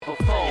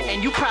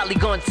And you probably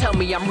gonna tell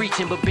me I'm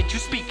reaching, but bitch, you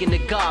speaking to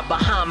God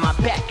behind my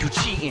back, you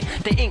cheating.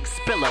 The ink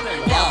spiller,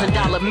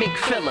 $1,000 mink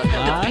filler,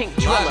 the pink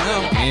driller,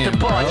 at the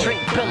bar,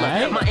 drink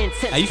pillar. My intense.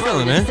 How you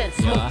feeling, man?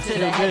 I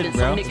feel good,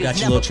 bro. You got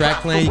your little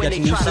track playing, you got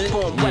your new shit?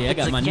 Yeah, I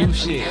got my new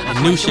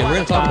shit. New shit, we're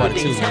gonna talk about it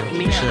too, man.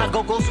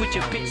 For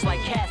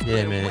sure.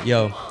 Yeah, man.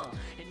 Yo,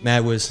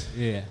 Madwiz.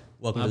 Yeah.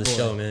 Welcome to the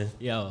show, man.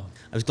 Yo,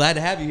 I was glad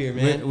to have you here,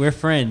 man. we're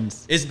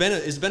friends. It's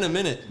been a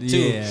minute too.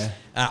 Yeah.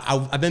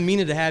 I've been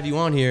meaning to have you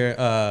on here.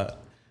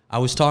 I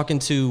was talking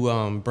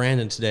to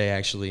Brandon today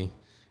actually,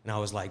 and I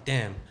was like,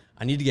 damn,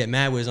 I need to get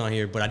Madwiz on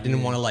here, but I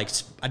didn't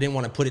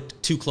want to put it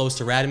too close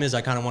to Radamiz. I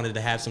kind of wanted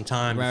to have some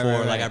time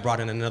before I brought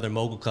in another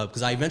mogul club,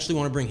 because I eventually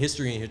want to bring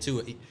history in here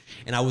too.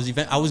 And I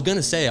was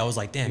gonna say, I was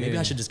like, damn, maybe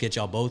I should just get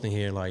y'all both in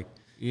here, like.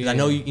 Cause I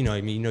know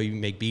you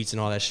make beats and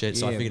all that shit,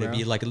 so I figured it'd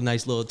be like a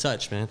nice little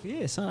touch, man.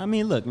 Yeah, son. I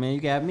mean, look, man, you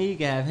got me, you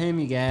can have him,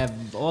 you can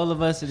have all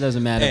of us. It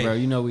doesn't matter, bro.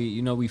 You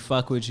know we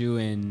fuck with you,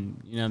 and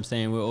you know what I'm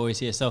saying, we're always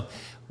here. So,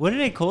 what do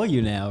they call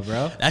you now,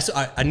 bro?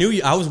 I knew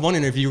you. I was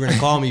wondering if you were gonna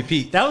call me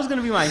Pete. That was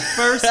gonna be my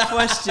first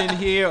question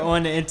here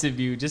on the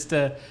interview, just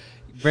to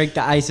break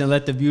the ice and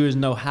let the viewers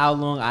know how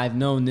long I've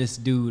known this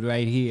dude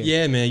right here.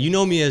 Yeah, man. You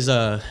know me as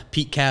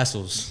Pete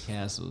Castles.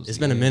 It's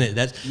been a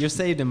minute. You're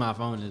saved in my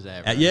phone as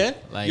that, bro. Yeah?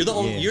 Like, you're the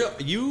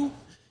only,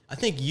 I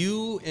think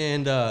you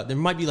and there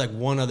might be like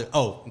one other.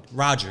 Oh,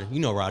 Roger. You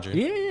know Roger.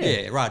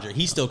 Yeah, Roger.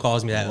 He still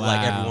calls me that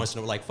like every once in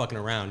a while, like fucking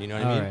around. You know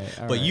what I mean?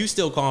 All but you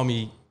still call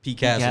me Pete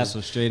Castles.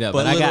 Castles, straight up.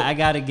 But I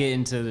got to get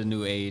into the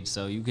new age,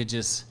 so you could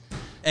just.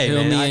 Hey,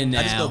 fill man, me in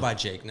I just now. go by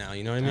Jake now,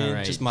 you know what I mean?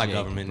 Right, just my Jake,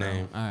 government bro.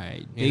 name. All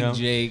right, Big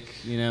Jake,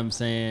 you know what I'm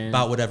saying?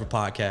 About whatever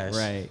podcast.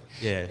 Right.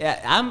 Yeah.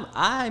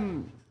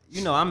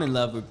 I'm in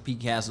love with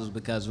Pete Castles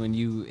because when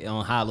you,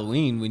 on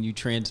Halloween, when you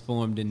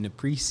transformed into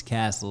Priest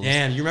Castles.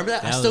 Damn, you remember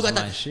that? I still got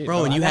that shit,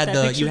 bro. And you had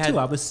too.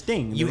 I was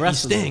Sting. You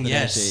Sting,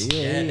 yes.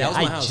 Yeah. That was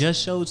my house. I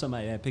just showed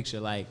somebody that picture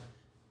like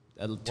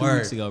 2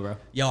 weeks ago, bro.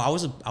 Yo, I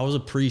was a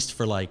priest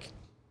for like,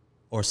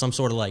 or some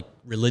sort of like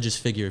religious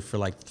figure for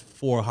like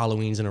 4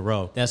 Halloweens in a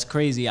row. That's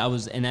crazy.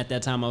 And at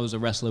that time I was a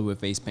wrestler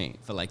with face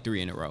paint for like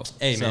 3 in a row.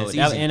 Hey, man, it's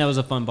easy. And that was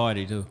a fun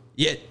party too.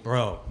 Yeah,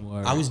 bro.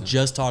 I was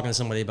just talking to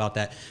somebody about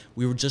that.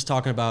 We were just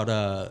talking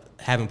about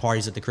having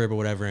parties at the crib or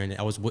whatever, and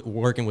I was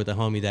working with a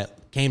homie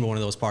that came to one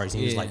of those parties,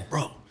 and he was like,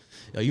 bro,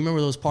 yo, you remember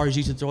those parties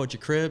you used to throw at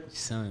your crib?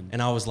 Son.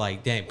 And I was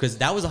like, damn, because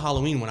that was a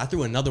Halloween one. I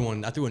threw another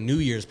one. I threw a New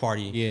Year's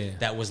party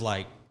that was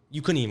like,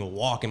 you couldn't even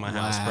walk in my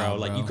house, bro.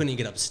 Like, you couldn't even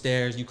get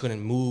upstairs. You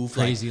couldn't move.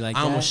 Crazy like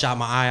I almost that? shot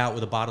my eye out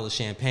with a bottle of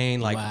champagne.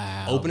 Like,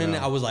 opening bro.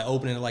 it, I was like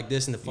opening it like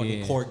this, and the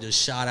fucking cork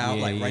just shot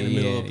out right in the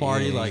middle of the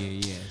party.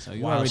 So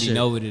you already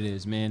know what it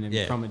is, man.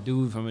 And from a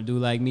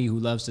dude like me who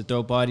loves to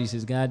throw parties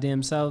his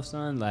goddamn self,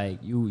 son, like,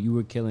 you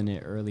were killing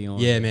it early on.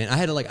 Yeah, man. I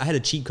had a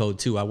cheat code,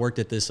 too. I worked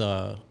at this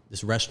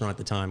restaurant at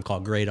the time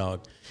called Grey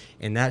Dog,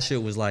 and that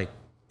shit was like,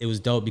 it was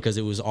dope because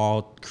it was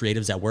all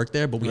creatives that worked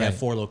there, but we had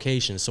 4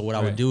 locations. So what I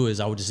would do is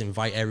I would just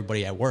invite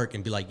everybody at work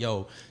and be like,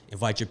 yo,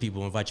 invite your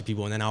people.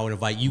 And then I would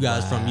invite you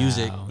guys from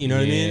music. You know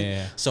what I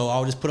mean? So I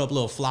would just put up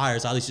little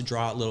flyers. I used to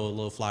draw out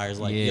little flyers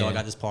like, yo, I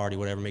got this party,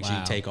 whatever. Make sure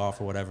you take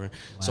off or whatever.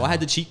 So I had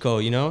the cheat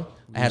code, you know?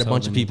 I had a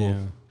bunch of people.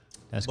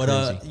 That's crazy.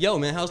 But, yo,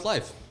 man, how's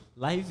life?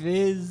 Life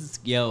is,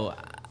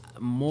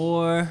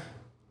 more,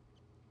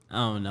 I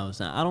don't know,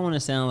 son. I don't want to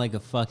sound like a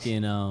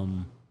fucking,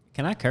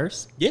 can I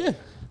curse? Yeah.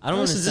 I don't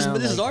want to sound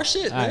this is our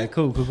shit, man. All right,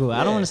 cool. Yeah.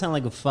 I don't want to sound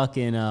like a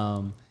fucking,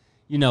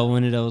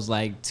 one of those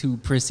like too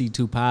prissy,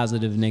 too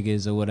positive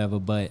niggas or whatever.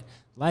 But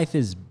life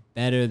is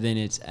better than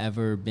it's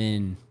ever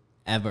been,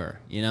 ever.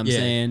 You know what I'm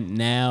saying?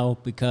 Now,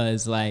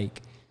 because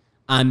like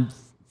I'm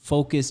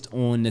focused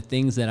on the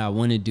things that I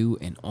want to do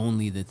and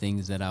only the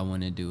things that I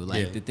want to do.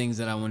 Like the things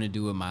that I want to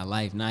do in my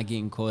life, not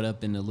getting caught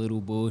up in the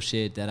little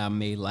bullshit that I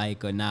may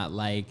like or not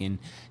like and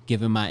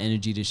giving my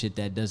energy to shit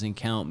that doesn't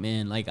count,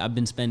 man. Like, I've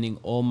been spending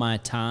all my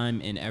time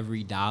and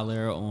every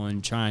dollar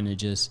on trying to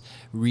just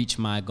reach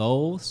my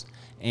goals,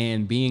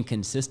 and being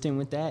consistent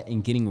with that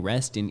and getting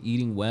rest and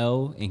eating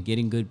well and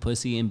getting good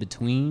pussy in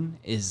between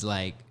is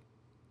like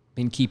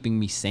been keeping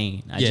me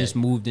sane. I just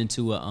moved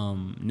into a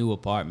new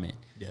apartment.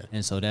 Yeah.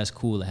 And so that's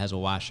cool. It has a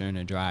washer and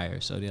a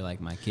dryer, so they're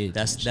like my kids.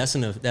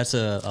 That's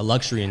a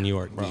luxury in New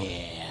York, bro.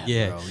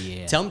 Yeah. Bro,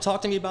 yeah.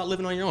 Talk to me about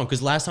living on your own,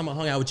 because last time I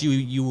hung out with you,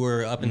 you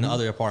were up in the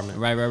other apartment.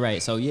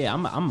 Right. So yeah,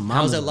 I'm a mama's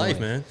How's that boy. life,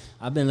 man?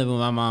 I've been living with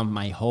my mom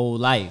my whole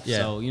life. Yeah.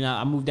 So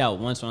I moved out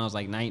once when I was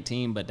like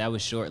 19, but that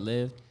was short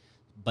lived.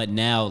 But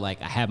now,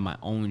 like, I have my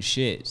own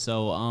shit.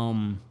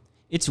 So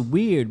it's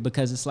weird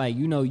because it's like,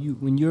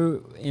 when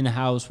you're in a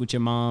house with your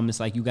mom,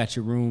 it's like you got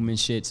your room and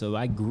shit. So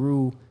I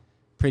grew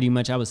pretty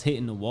much, I was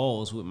hitting the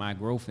walls with my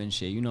growth and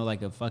shit.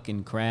 Like a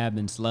fucking crab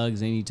and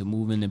slugs, they need to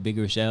move into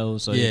bigger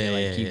shells so they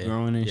can keep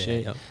growing and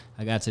shit. Yep.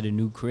 I got to the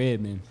new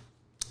crib and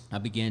I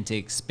began to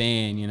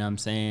expand, you know what I'm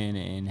saying,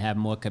 and have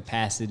more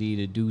capacity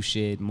to do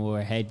shit, more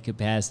head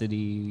capacity,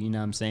 you know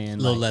what I'm saying? A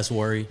little less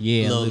worry.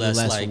 Yeah, a little less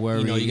like,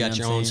 worry. You know, you got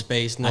your own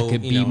space. No, I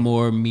could be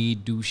more me,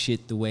 do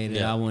shit the way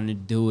that I want to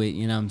do it,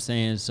 you know what I'm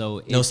saying?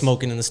 So no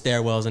smoking in the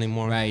stairwells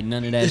anymore. Right,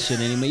 none of that shit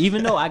anymore.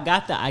 Even though I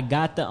got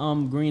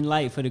the green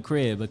light for the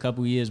crib a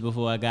couple years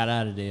before I got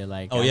out of there.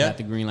 Like, I got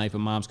the green light for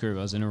mom's crib.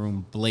 I was in the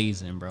room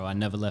blazing, bro. I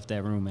never left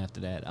that room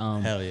after that.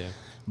 Hell yeah.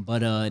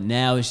 But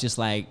now it's just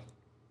like,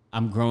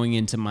 I'm growing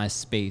into my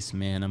space,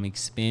 man. I'm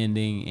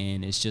expanding,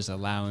 and it's just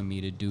allowing me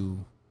to do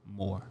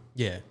more.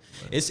 Yeah,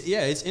 it's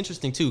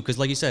interesting too, because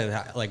like you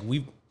said, like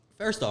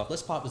first off,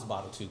 let's pop this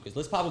bottle too, because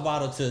let's pop a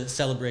bottle to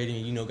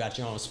celebrating. You know, got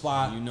your own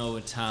spot. You know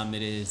what time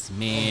it is,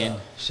 man.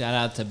 Shout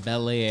out to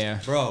Bel Air,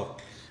 bro.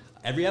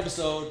 Every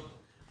episode,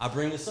 I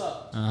bring this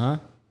up.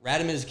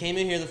 Radimus came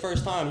in here the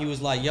first time. He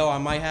was like, "Yo, I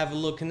might have a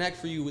little connect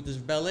for you with this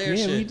Bel Air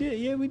shit."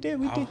 Yeah, we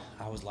did.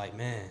 I was like,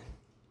 man.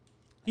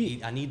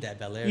 I need that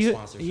Bel Air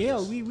sponsor. For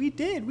this. We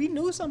did. We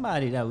knew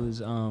somebody that was.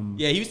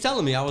 Yeah, he was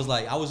telling me.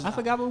 I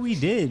forgot what we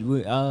did.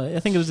 I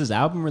think it was this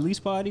album release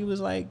party.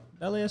 Was like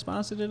Bel Air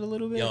sponsored it a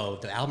little bit. Yo,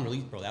 the album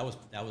release, bro. That was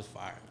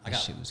fire. That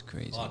shit was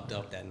crazy. Fucked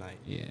up that night.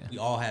 Yeah, we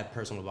all had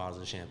personal bottles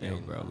of champagne. Yo,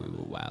 bro, we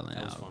were wilding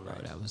out, fun, bro.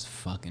 right? That was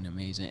fucking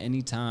amazing.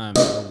 Anytime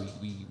bro,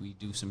 we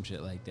do some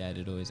shit like that,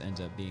 it always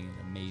ends up being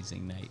an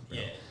amazing night, bro.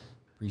 Yeah.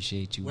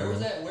 Appreciate you. Where bro.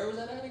 was that? Where was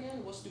that at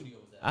again? What studio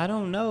was that? I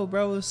don't know,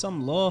 bro. It was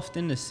some loft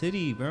in the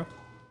city, bro.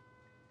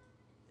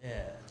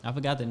 Yeah. I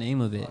forgot the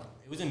name of it.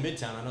 It was in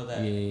Midtown, I know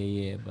that.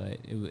 Yeah, but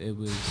it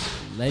was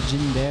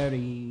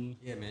legendary.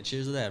 Yeah, man.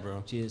 Cheers to that,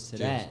 bro. Cheers to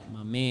that,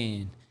 my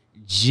man,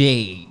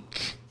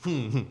 Jake.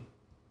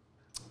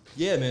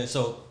 Yeah, man.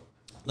 So,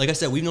 like I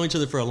said, we've known each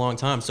other for a long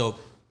time. So,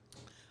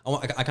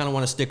 I kind of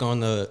want to stick on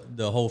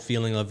the whole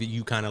feeling of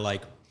you kind of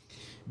like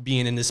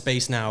being in this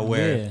space now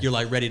where you're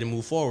like ready to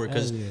move forward.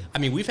 Because, I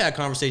mean, we've had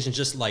conversations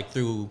just like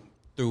through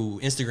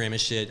Instagram and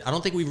shit. I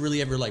don't think we've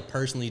really ever like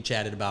personally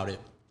chatted about it.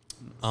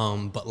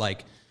 But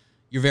like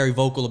you're very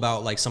vocal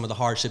about like some of the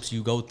hardships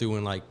you go through,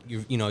 and like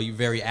you're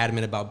very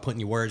adamant about putting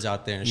your words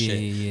out there and shit.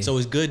 Yeah. So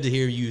it's good to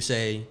hear you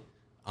say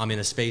I'm in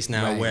a space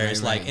now where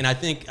it's like, and I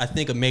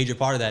think a major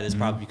part of that is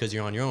probably because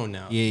you're on your own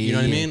now. Yeah, you know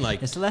what I mean?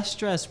 Like it's less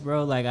stress,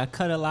 bro. Like I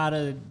cut a lot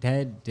of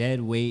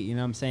dead weight, you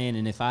know what I'm saying?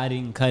 And if I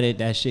didn't cut it,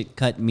 that shit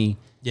cut me.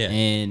 Yeah.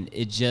 And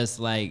it just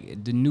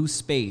like the new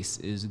space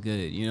is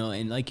good, you know.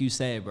 And like you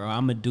said, bro,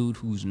 I'm a dude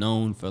who's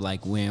known for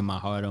like wearing my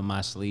heart on my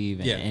sleeve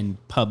and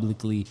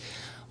publicly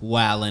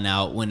wilding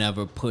out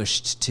whenever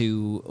pushed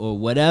to or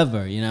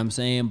whatever, you know what I'm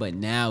saying? But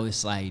now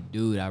it's like,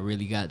 dude, I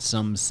really got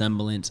some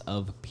semblance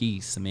of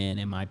peace, man.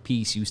 And my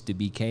peace used to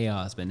be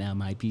chaos, but now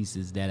my peace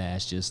is dead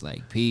ass just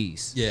like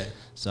peace. Yeah.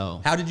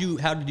 So how did you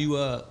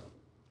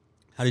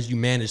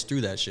manage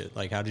through that shit?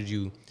 Like how did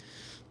you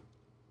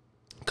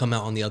come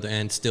out on the other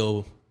end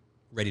still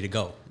ready to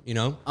go, you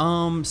know?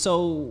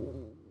 So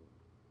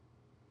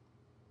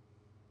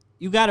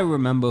you got to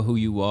remember who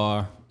you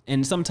are.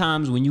 And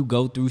sometimes when you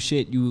go through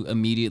shit, you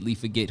immediately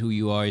forget who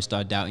you are. You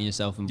start doubting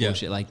yourself and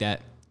bullshit like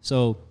that.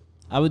 So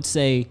I would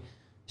say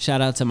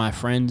shout out to my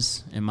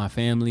friends and my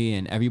family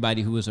and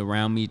everybody who was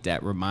around me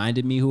that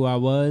reminded me who I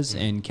was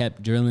and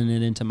kept drilling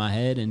it into my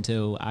head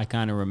until I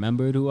kind of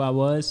remembered who I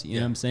was. You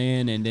know what I'm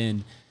saying? And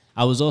then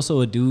I was also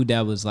a dude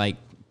that was like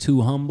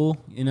too humble,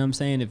 you know what I'm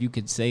saying? If you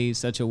could say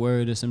such a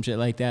word or some shit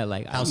like that,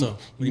 like how so?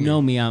 You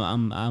know me, I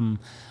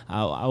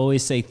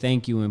always say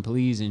thank you and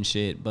please and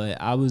shit,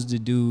 but I was the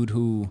dude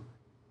who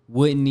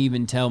wouldn't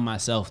even tell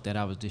myself that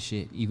I was the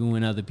shit, even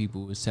when other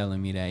people was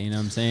telling me that, you know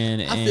what I'm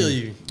saying? I feel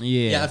you.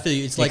 Yeah, I feel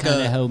you. It's it like kind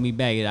of held me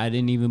back. I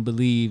didn't even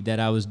believe that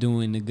I was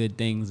doing the good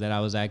things that I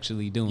was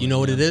actually doing. You know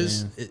what it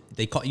is?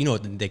 They call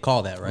what they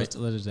call that, right?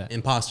 What is that?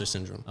 Imposter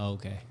syndrome. Oh,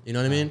 okay. You know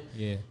what I mean?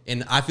 Yeah.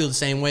 And I feel the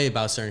same way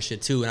about certain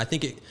shit too. And I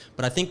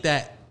think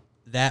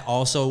that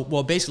also,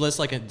 well, basically, let's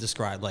like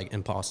describe like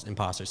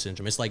imposter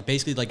syndrome. It's like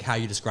basically like how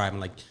you describe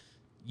like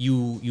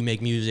you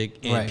make music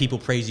and people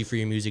praise you for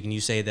your music and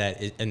you say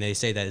that and they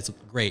say that it's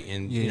great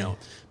and you know,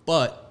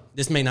 but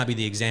this may not be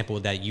the example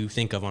that you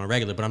think of on a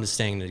regular, but I'm just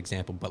saying an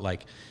example. But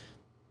like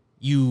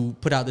you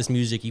put out this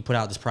music, you put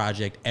out this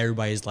project,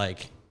 everybody's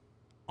like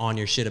on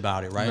your shit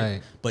about it,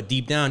 right? But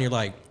deep down you're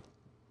like,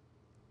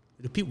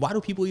 why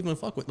do people even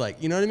fuck with,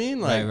 like, you know what I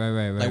mean? Like,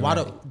 like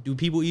why do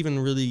people even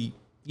really?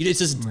 It's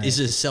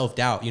just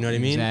self-doubt, you know what I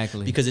mean?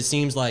 Exactly. Because it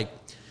seems like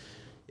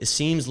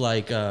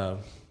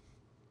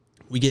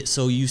we get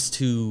so used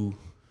to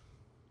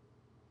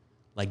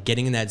like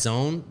getting in that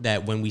zone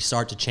that when we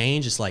start to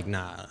change, it's like,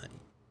 nah.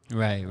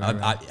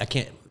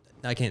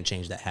 I can't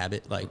change that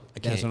habit. Like I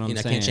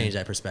can't change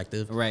that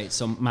perspective. Right.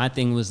 So my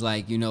thing was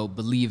like, you know,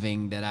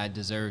 believing that I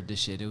deserved this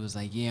shit. It was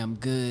like, yeah, I'm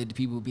good.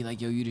 People would be like,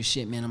 yo, you the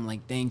shit, man. I'm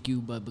like, thank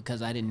you. But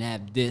because I didn't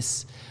have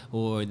this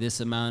or this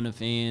amount of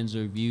fans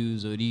or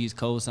views or these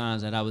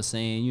cosigns that I was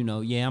saying, you know,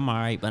 yeah, I'm all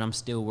right, but I'm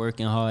still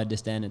working hard,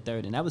 this, that, and the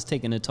third. And that was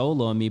taking a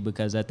toll on me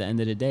because at the end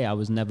of the day, I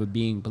was never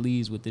being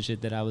pleased with the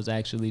shit that I was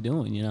actually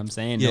doing. You know what I'm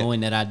saying? Yeah.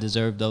 Knowing that I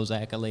deserved those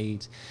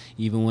accolades,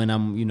 even when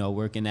I'm, you know,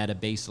 working at a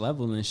base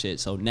level and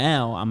shit. So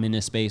now I'm in in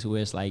a space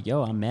where it's like,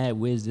 yo, I'm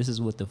Madwiz. This is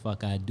what the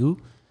fuck I do.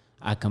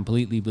 I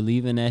completely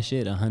believe in that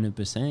shit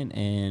 100%,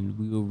 and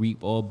we will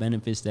reap all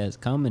benefits that's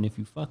coming. If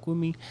you fuck with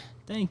me,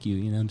 thank you.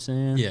 You know what I'm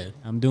saying? Yeah.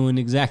 I'm doing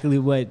exactly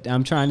what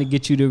I'm trying to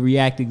get you to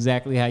react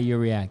exactly how you're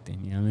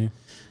reacting. You know what I mean?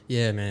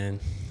 Yeah, man.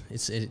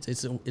 It's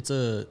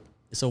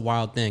a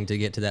wild thing to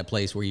get to that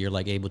place where you're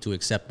like able to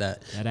accept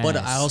that. But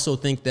I also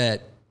think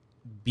that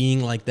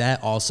being like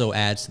that also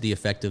adds to the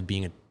effect of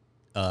being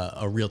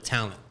a real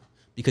talent.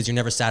 Because you're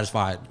never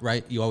satisfied,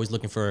 right? You're always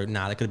looking for,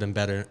 that could have been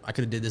better. I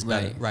could have did this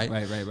better, right?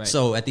 Right.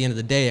 So at the end of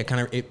the day,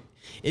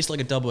 it's like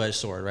a double-edged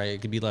sword, right?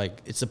 It could be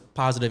like, it's a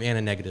positive and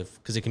a negative.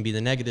 Because it can be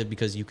the negative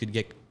because you could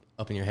get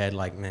up in your head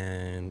like,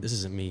 man, this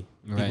isn't me.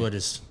 People are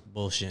just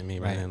bullshitting me,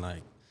 man.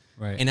 Like,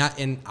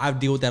 and I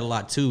deal with that a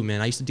lot too,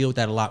 man. I used to deal with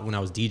that a lot when I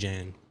was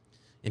DJing.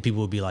 And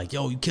people would be like,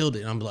 yo, you killed it.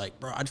 And I'm like,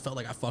 bro, I felt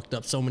like I fucked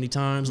up so many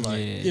times.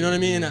 Like, you know what I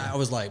mean? I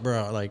was like,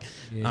 bro, like,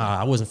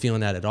 I wasn't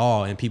feeling that at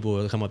all. And people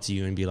would come up to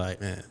you and be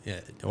like, man,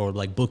 or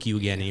like book you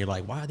again. And you're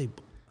like, why are they?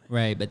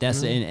 Right. But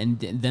that's, and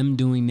them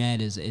doing that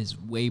is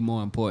way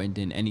more important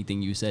than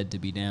anything you said to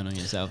be down on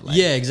yourself. Like,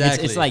 yeah,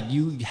 exactly. It's like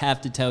you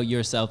have to tell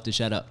yourself to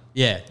shut up.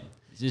 Yeah.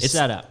 Just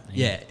shut up. Man.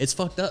 Yeah. It's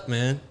fucked up,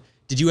 man.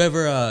 Did you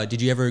ever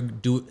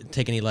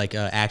take any like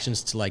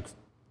actions to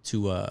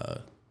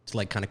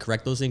kind of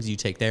correct those things? Do you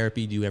take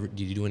therapy? Did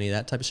you do any of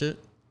that type of shit?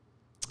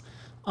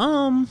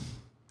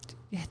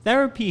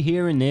 Therapy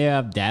here and there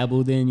I've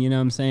dabbled in, you know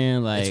what I'm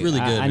saying? Like, it's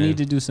really good, I man. need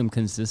to do some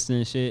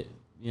consistent shit,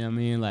 you know what I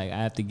mean? Like, I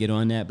have to get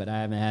on that, but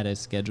I haven't had a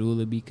schedule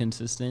to be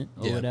consistent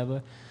or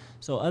whatever.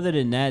 So other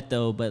than that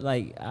though, but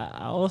like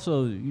I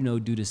also,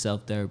 do the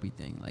self-therapy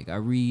thing. Like I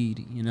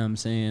read, you know what I'm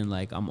saying?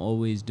 Like I'm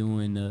always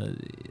doing the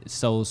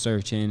soul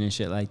searching and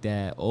shit like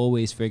that,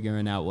 always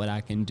figuring out what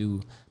I can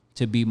do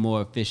to be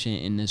more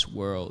efficient in this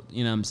world.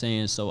 You know what I'm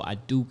saying? So I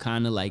do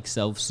kind of like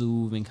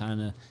self-soothe and kind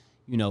of,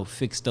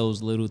 fix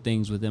those little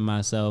things within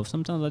myself.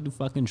 Sometimes I do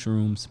fucking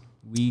shrooms.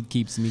 Weed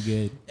keeps me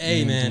good.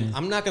 Hey, man,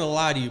 I'm not going to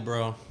lie to you,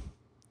 bro.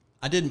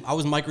 I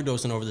was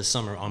microdosing over the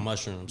summer on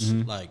mushrooms,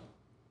 like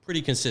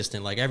pretty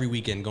consistent, like every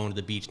weekend going to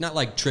the beach. Not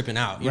like tripping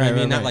out, you know what I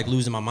mean? Not like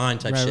losing my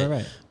mind type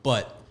shit.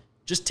 But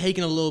just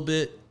taking a little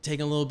bit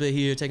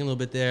here, taking a little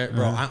bit there.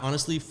 Bro, I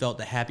honestly felt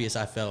the happiest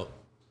I felt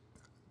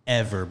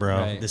ever,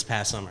 bro, this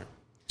past summer.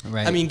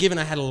 Right. I mean, given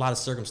I had a lot of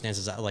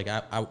circumstances, I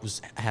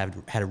had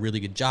a really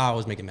good job, I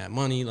was making mad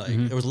money, like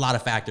there was a lot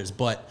of factors,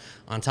 but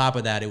on top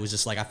of that, it was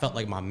just like I felt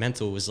like my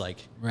mental was like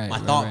my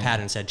thought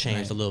patterns had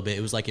changed a little bit.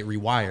 It was like it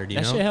rewired, you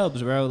know? That shit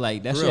helps, bro.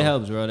 Like that shit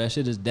helps, bro. That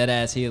shit is dead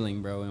ass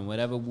healing, bro. And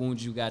whatever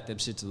wounds you got, them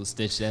shits will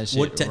stitch that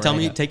shit. Tell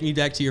me, take me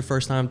back to your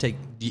first time.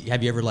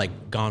 Have you ever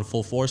like gone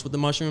full force with the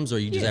mushrooms, or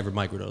you just ever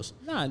microdose?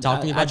 Nah, talk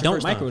to me about your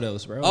first time. I don't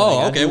microdose, bro. Oh,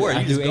 like, okay, word.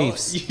 I do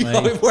apes.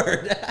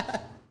 Word.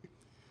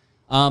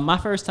 My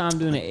first time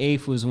doing an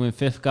eighth was when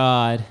Fifth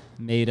God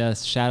made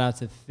us. Shout out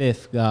to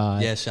Fifth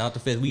God. Yeah, shout out to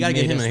Fifth. We gotta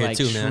get him in here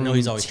too, man. I know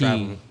he's always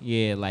traveling.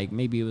 Yeah, like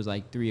maybe it was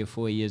like 3 or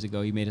 4 years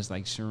ago. He made us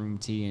like shroom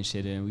tea and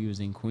shit, and we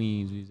was in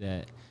Queens. We was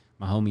at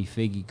my homie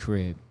Figgy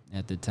crib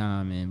at the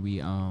time, and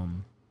we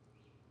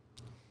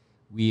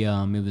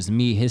it was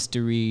me,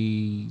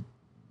 History,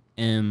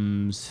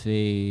 M's,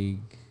 Fig,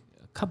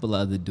 a couple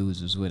of other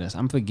dudes was with us.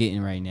 I'm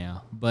forgetting right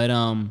now, but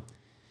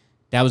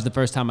that was the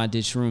first time I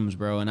did shrooms,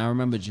 bro. And I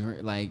remember,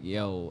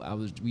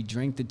 we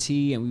drank the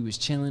tea and we was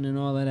chilling and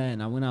all of that.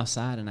 And I went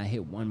outside and I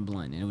hit one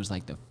blunt. And it was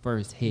like the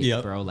first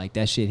hit, bro. Like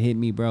that shit hit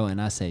me, bro.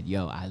 And I said,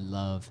 yo, I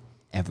love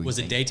everything. Was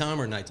it daytime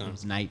or nighttime? It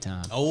was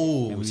nighttime.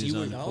 Oh, so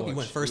you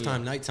went first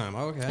time nighttime.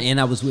 Oh, okay. And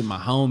I was with my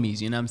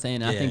homies, you know what I'm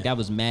saying? And I think that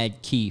was mad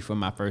key for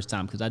my first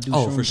time because I do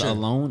shrooms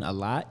alone a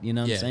lot, you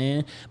know what I'm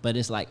saying? But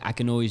it's like I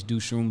can always do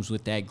shrooms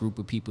with that group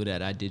of people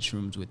that I did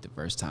shrooms with the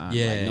first time.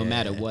 Yeah. Like, no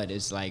matter what,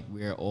 it's like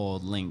we're all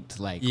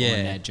linked, like on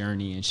that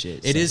journey and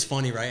shit. It is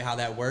funny, right? How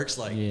that works.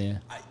 Like,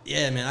 man,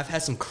 I've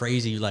had some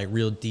crazy, like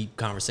real deep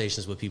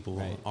conversations with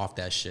people off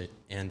that shit.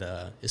 And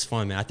it's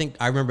fun, man.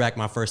 I remember back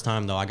my first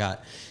time though,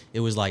 it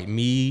was like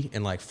me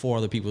and like 4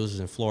 other people. This was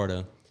in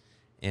Florida.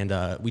 And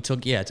I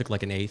took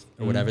like an eighth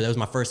or whatever. That was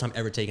my first time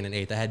ever taking an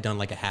eighth. I had done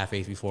like a half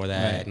eighth before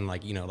that and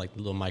like, like a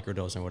little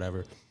microdose or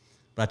whatever.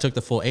 But I took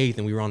the full eighth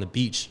and we were on the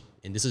beach.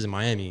 And this is in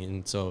Miami.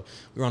 And so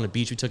we were on the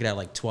beach. We took it at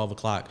like 12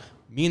 o'clock.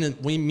 Me and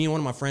one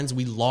of my friends,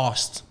 we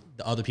lost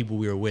the other people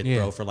we were with,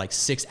 bro, for like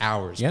 6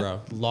 hours, bro.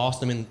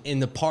 Lost them in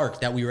the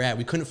park that we were at.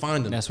 We couldn't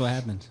find them. That's what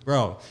happened.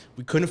 Bro,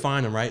 we couldn't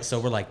find them, right? So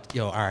we're like,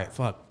 yo, all right,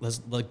 fuck. Let's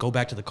go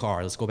back to the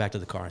car. Let's go back to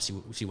the car and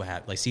see what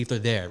happens. Like, see if they're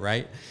there,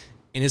 right?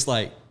 And it's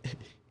like,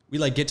 we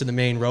like get to the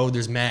main road.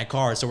 There's mad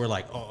cars. So we're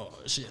like, oh,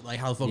 shit. Like,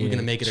 how the fuck are we going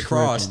to make it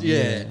across?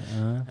 We're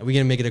going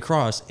to make it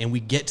across. And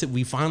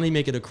we finally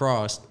make it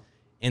across.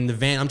 In the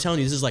van, I'm telling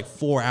you, this is like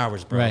 4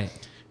 hours, bro.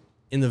 Right.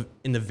 In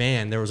the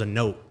van, there was a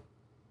note.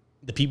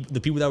 The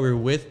people that we were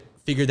with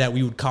figured that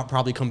we would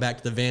probably come back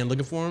to the van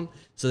looking for them.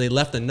 So they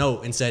left a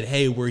note and said,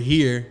 hey, we're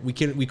here. We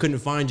couldn't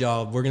find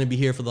y'all. We're going to be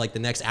here for like the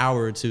next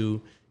hour or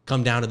two.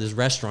 Come down to this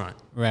restaurant.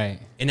 Right.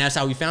 And that's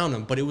how we found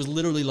them. But it was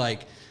literally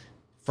like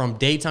from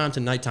daytime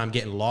to nighttime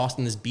getting lost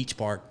in this beach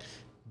park.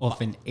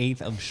 Off an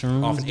eighth of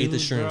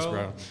shrooms,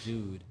 bro.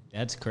 Dude.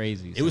 That's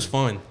crazy. It was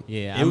fun.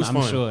 Yeah, it was I'm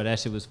fun. sure that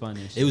shit was fun.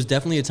 And shit. It was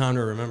definitely a time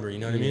to remember. You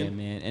know what I mean? Yeah,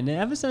 man. And then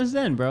ever since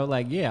then, bro,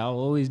 like, yeah, I'll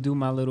always do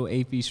my little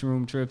AP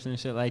shroom trips and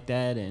shit like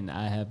that. And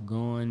I have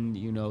gone,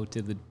 you know,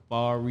 to the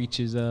far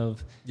reaches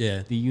of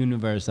the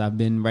universe. I've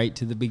been right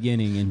to the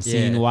beginning and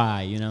seen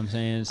why. You know what I'm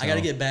saying? So, I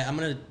gotta get back. I'm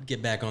gonna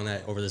get back on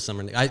that over the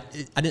summer.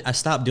 I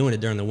stopped doing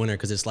it during the winter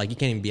because it's like you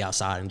can't even be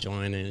outside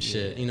enjoying it and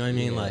shit. You know what I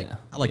mean? Like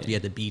I like to be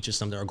at the beach or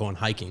something or going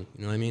hiking.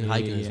 You know what I mean?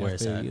 Hiking is where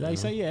it's at. Like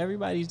so,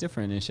 everybody's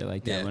different and shit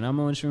like that. When I'm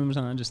on shrooms,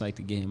 I just like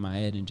to get in my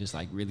head and just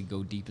like really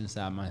go deep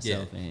inside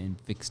myself and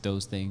fix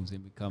those things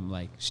and become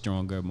like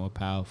stronger, more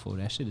powerful.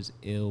 That shit is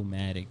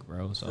illmatic,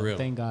 bro. So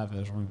thank God for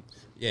shrooms.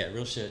 Yeah,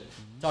 real shit.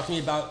 Talk to me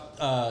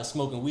about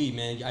smoking weed,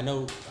 man. I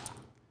know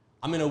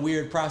I'm in a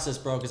weird process,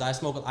 bro, because I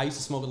used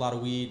to smoke a lot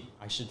of weed.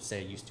 I should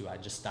say used to. I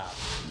just stopped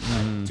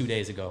 2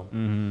 days ago.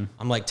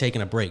 I'm like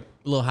taking a break,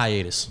 a little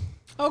hiatus.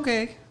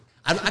 Okay.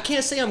 I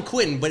can't say I'm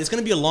quitting, but it's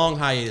gonna be a long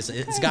hiatus.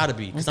 It's got to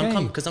be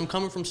because I'm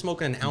coming from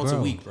smoking an ounce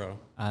a week, bro.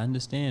 I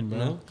understand, bro.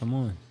 You know? Come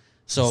on.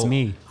 So it's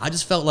me. I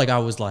just felt like I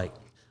was like,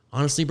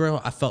 honestly, bro,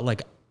 I felt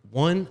like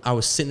I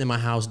was sitting in my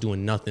house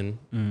doing nothing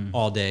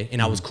all day,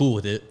 and I was cool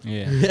with it.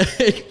 Yeah.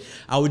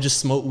 I would just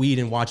smoke weed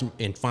and watch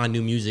and find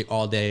new music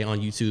all day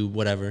on YouTube,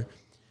 whatever.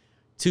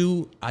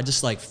 2, I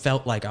just like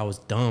felt like I was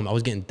dumb. I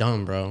was getting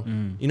dumb, bro.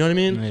 You know what I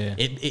mean? Yeah.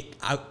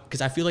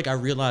 Because I feel like I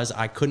realized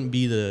I couldn't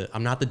be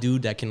I'm not the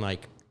dude that can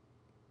like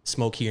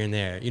smoke here and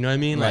there. You know what I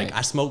mean? Right. Like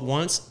I smoked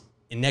once,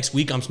 and next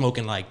week I'm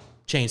smoking like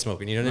chain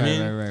smoking. You know what I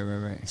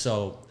mean? Right.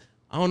 So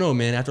I don't know,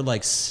 man. After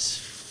like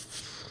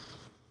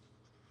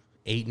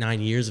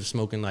 8-9 years of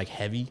smoking like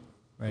heavy,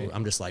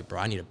 I'm just like, bro,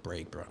 I need a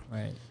break, bro.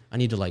 Right. I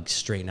need to like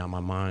straighten out my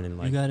mind and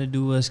like. You gotta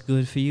do what's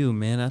good for you,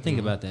 man. I think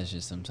about that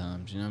shit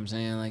sometimes. You know what I'm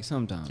saying? Like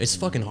sometimes. It's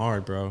fucking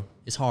hard, bro.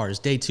 It's hard. It's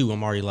day 2.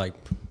 I'm already like.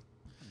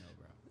 I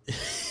know, bro.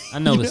 I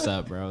know what's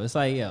up, bro. It's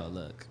like, yo,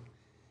 look.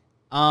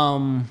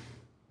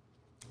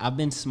 I've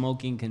been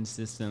smoking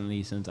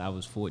consistently since I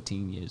was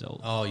 14 years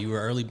old. Oh, you were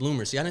an early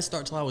bloomer. See, I didn't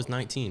start till I was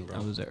 19, bro. I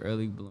was an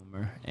early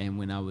bloomer, and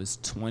when I was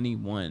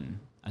 21,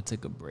 I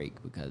took a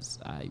break because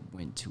I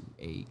went to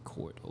a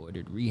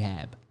court-ordered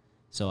rehab.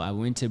 So I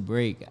went to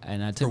break,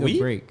 and I took a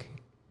break.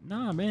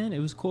 Nah, man, it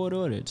was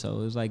court-ordered, so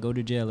it was like go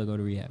to jail or go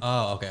to rehab.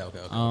 Oh, okay.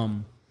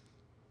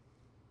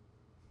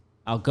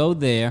 I'll go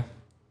there,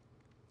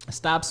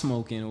 stop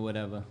smoking or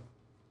whatever,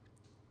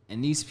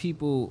 and these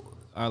people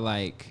are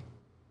like.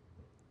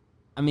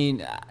 I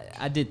mean,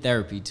 I did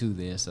therapy too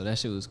there, so that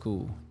shit was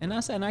cool. And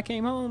I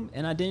came home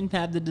and I didn't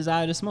have the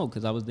desire to smoke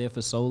because I was there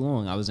for so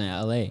long. I was in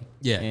LA.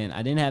 Yeah. And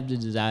I didn't have the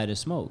desire to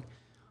smoke.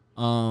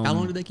 How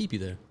long did they keep you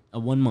there?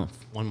 1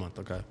 month. 1 month,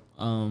 okay.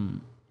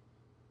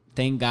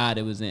 Thank God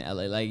it was in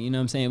LA. Like, you know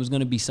what I'm saying? It was going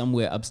to be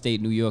somewhere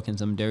upstate New York in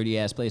some dirty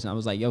ass place. And I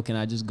was like, yo, can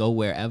I just go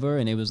wherever?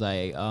 And it was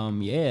like,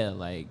 yeah,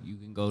 like you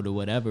can go to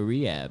whatever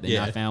rehab. And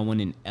I found one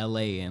in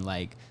LA and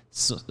like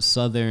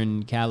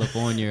Southern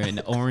California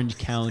and Orange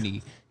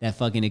County that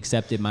fucking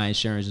accepted my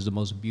insurance. It was the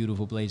most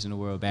beautiful place in the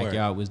world.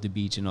 Backyard was the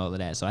beach and all of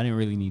that. So I didn't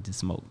really need to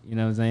smoke. You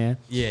know what I'm saying?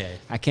 Yeah.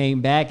 I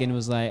came back and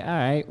was like, all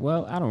right,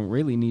 well, I don't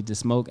really need to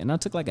smoke. And I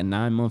took like a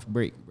 9-month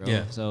break, bro.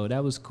 Yeah. So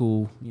that was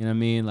cool. You know what I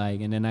mean? Like,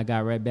 and then I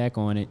got right back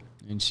on it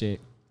and shit.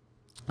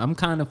 I'm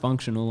kind of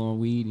functional on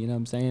weed. You know what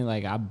I'm saying?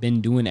 Like, I've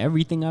been doing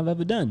everything I've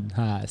ever done.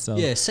 So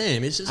yeah,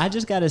 same. It's just, I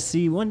just got to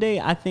see one day.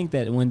 I think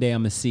that one day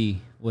I'm going to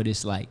see what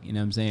it's like. You know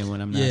what I'm saying?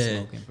 When I'm not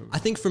smoking. I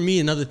think for me,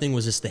 another thing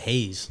was just the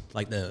haze.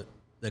 Like the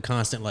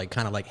constant, like,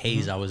 kind of like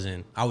haze I was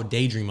in. I would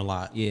daydream a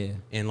lot. Yeah.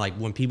 And like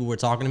when people were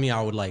talking to me,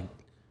 I would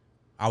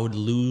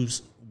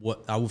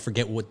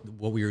forget what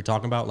we were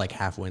talking about like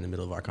halfway in the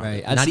middle of our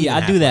conversation. Right.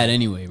 I do that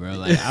anyway, bro.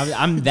 Like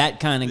I'm that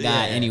kind of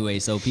guy anyway.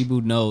 So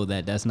people know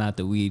that that's not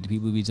the weed.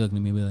 People be talking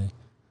to me and be like,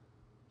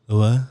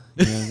 what?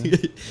 You know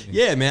what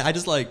yeah, man.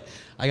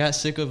 I got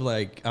sick of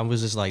like, I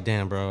was just like,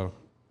 damn, bro.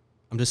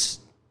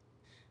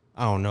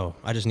 I don't know.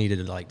 I just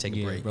needed to like take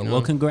a break. Bro. You know?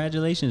 Well,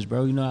 congratulations,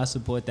 bro. You know I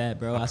support that,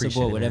 bro. I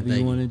support whatever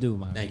you want to do,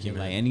 man. Thank you, man.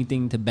 Like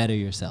anything to better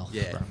yourself.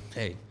 Yeah. Bro.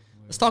 Hey,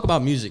 let's talk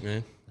about music,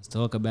 man. Let's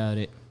talk about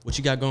it. What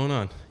you got going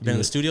on? You been in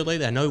the studio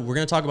lately? I know we're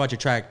gonna talk about your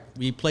track.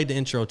 We played the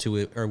intro to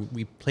it, or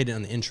we played it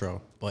on the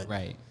intro. But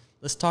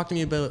let's talk to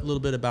me a little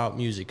bit about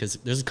music because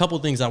there's a couple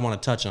of things I want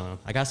to touch on.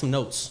 I got some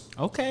notes.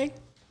 Okay.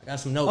 I got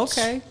some notes.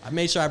 Okay. I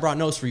made sure I brought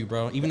notes for you,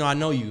 bro. Even though I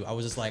know you, I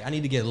was just like, I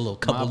need to get a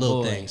couple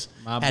little things.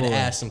 Had to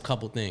ask some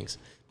couple things.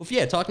 But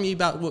yeah, talk to me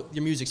about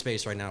your music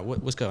space right now.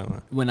 What's going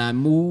on? When I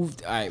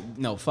moved,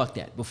 no, fuck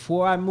that.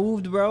 Before I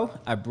moved, bro,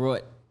 I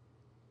brought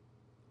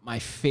my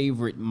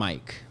favorite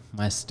mic,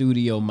 my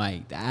studio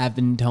mic, the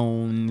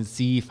Aventone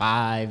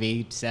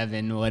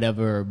C587,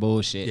 whatever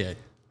bullshit. Yeah.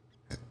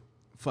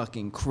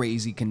 Fucking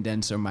crazy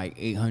condenser mic,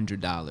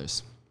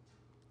 $800.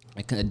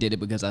 I did it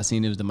because I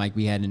seen it was the mic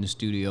we had in the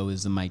studio. It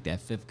was the mic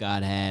that Fifth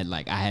God had.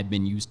 Like, I had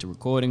been used to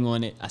recording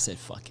on it. I said,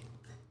 fuck it.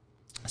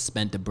 I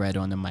spent the bread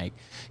on the mic.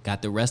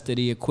 Got the rest of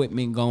the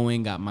equipment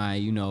going. Got my,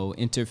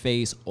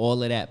 interface,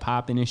 all of that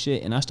popping and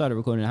shit. And I started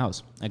recording in the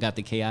house. I got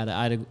the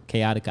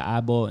Chaotica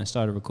eyeball and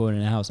started recording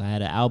in the house. I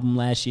had an album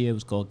last year. It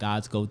was called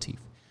God's Gold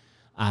Teeth.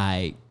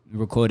 I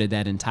recorded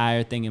that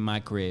entire thing in my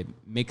crib,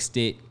 mixed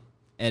it,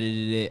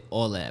 edited it,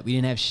 all that. We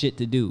didn't have shit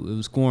to do. It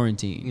was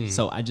quarantine.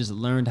 So I just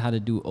learned how to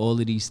do all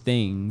of these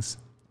things,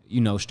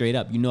 straight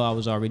up. I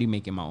was already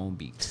making my own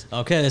beats.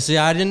 Okay, see,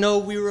 I didn't know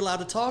we were allowed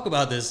to talk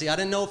about this. See, I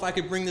didn't know if I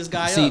could bring this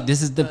guy up. See,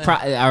 this is the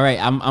all right,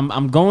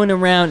 I'm going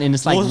around, and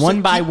it's like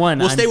one by one.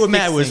 We'll stay with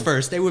Madwiz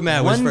first. One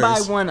by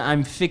one,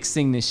 I'm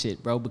fixing this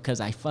shit, bro, because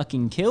I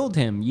fucking killed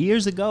him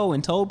years ago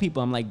and told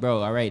people, I'm like,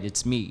 bro, all right,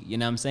 it's me. You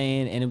know what I'm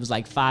saying? And it was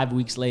like 5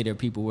 weeks later,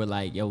 people were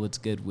like, yo, what's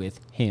good with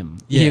him?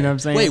 Yeah. You know what I'm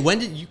saying? Wait, when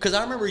did you? Because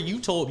I remember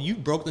you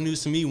broke the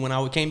news to me when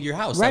I came to your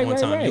house that one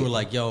time. Right. You were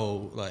like,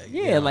 yo, like,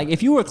 yeah, like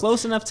if you were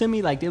close enough to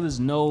me, like there was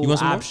no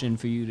option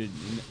for you to.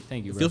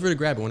 Thank you, bro. Feel free to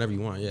grab it whenever you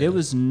want. Yeah. There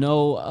was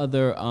no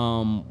other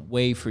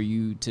way for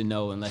you to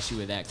know unless you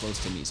were that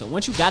close to me. So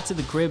once you got to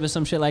the crib or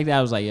some shit like that,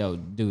 I was like, yo,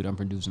 dude, I'm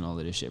producing all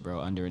of this shit, bro,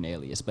 under an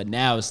alias. But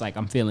now it's like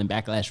I'm feeling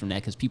backlash from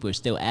that because people are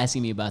still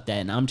asking me about that,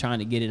 and I'm trying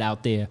to get it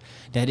out there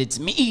that it's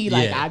me.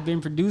 Like I've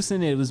been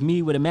producing it. It was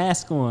me with a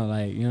mask on.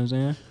 Like, you know what I'm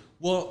saying?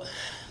 Well,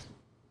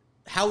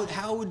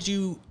 how would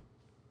you?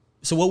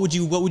 So what would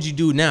you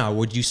do now?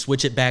 Would you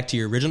switch it back to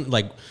your original?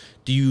 Like,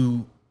 do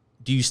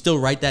you still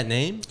write that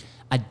name?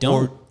 I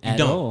don't at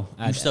all.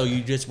 So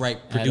you just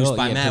write produced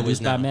by Madwiz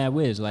produced now? by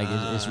Madwiz. Like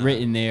it's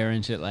written there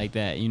and shit like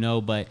that,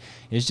 But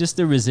it's just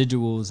the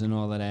residuals and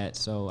all of that.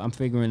 So I'm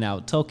figuring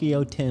out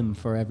Tokyo Tim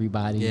for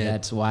everybody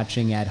that's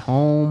watching at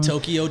home.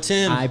 Tokyo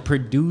Tim. I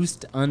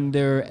produced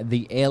under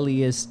the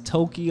alias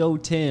Tokyo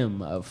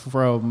Tim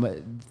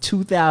from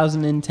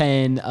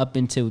 2010 up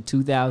until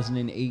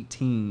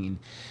 2018.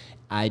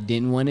 I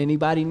didn't want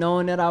anybody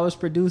knowing that I was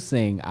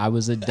producing. I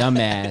was a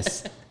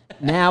dumbass.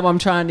 Now I'm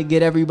trying to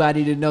get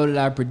everybody to know that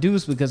I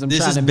produce because I'm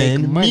trying to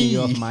make money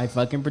off my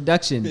fucking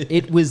production.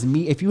 It was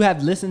me. If you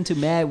have listened to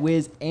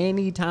Madwiz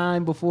any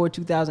time before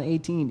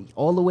 2018,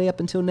 all the way up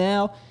until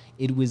now,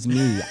 it was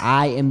me.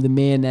 I am the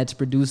man that's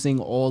producing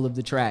all of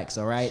the tracks,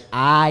 all right?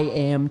 I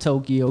am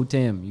Tokyo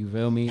Tim. You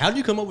feel me? How did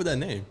you come up with that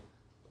name?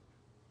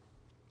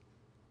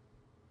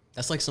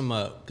 That's like some.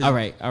 All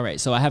right.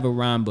 So I have a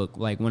rhyme book.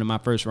 Like one of my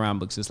first rhyme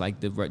books is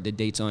like the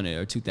dates on it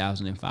are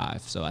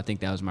 2005. So I think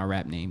that was my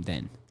rap name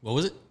then. What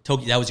was it?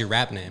 Tokyo. That was your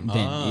rap name.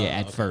 Then,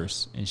 at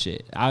first and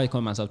shit. I always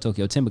call myself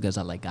Tokyo Tim because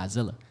I like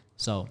Godzilla.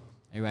 So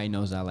everybody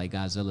knows I like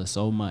Godzilla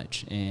so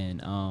much,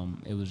 and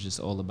it was just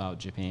all about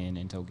Japan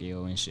and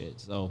Tokyo and shit.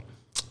 So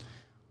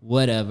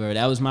whatever.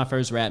 That was my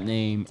first rap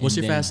name. What's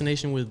your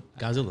fascination with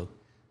Godzilla?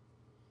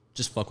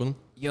 Just fuck with him?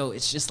 Yo,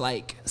 it's just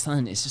like,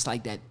 son, it's just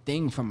like that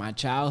thing from my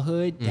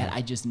childhood that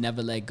I just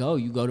never let go.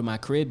 You go to my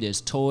crib, there's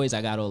toys.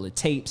 I got all the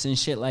tapes and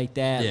shit like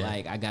that. Yeah.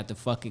 Like, I got the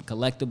fucking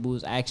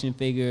collectibles, action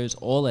figures,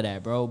 all of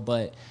that, bro.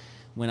 But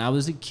when I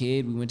was a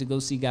kid, we went to go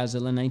see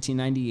Godzilla in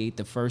 1998,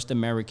 the first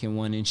American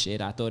one and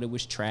shit. I thought it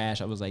was trash.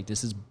 I was like,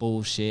 this is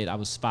bullshit. I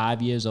was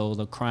 5 years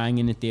old. I'm crying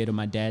in the theater.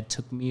 My dad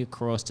took me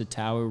across to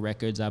Tower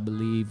Records, I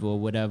believe, or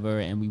whatever,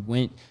 and we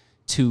went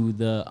to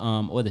the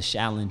or the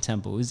Shaolin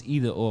Temple. It was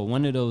either or,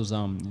 one of those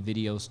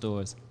video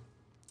stores.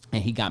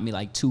 And he got me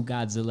like 2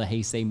 Godzilla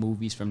Heisei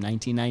movies from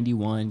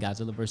 1991,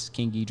 Godzilla vs.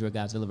 King Ghidorah,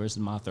 Godzilla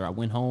vs. Mothra. I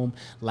went home,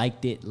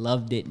 liked it,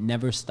 loved it,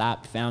 never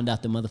stopped, found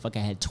out the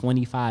motherfucker had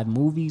 25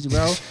 movies,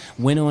 bro.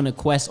 Went on a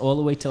quest all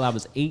the way till I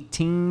was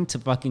 18 to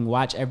fucking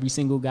watch every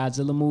single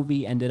Godzilla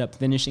movie, ended up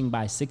finishing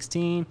by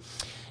 16.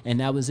 And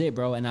that was it,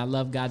 bro. And I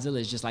love Godzilla.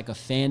 It's just like a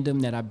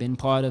fandom that I've been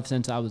part of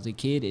since I was a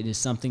kid. It is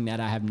something that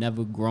I have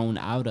never grown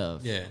out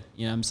of. Yeah.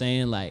 You know what I'm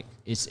saying? Like,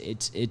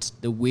 it's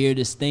the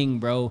weirdest thing,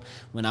 bro.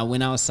 When I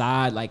went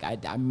outside, like,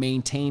 I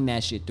maintained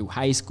that shit through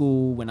high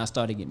school, when I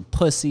started getting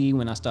pussy,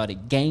 when I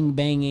started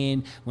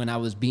gangbanging, when I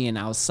was being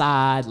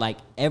outside. Like,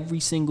 every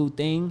single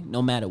thing,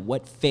 no matter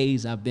what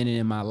phase I've been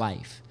in my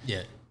life.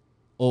 Yeah.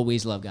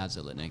 Always love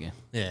Godzilla, nigga.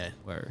 Yeah,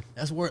 Word.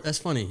 That's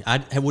funny. How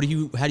do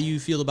you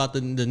feel about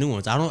the new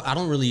ones?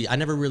 I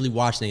never really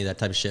watched any of that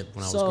type of shit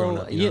when I was growing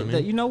up. You know what I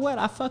mean? You know what?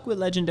 I fuck with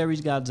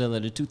Legendary's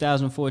Godzilla, the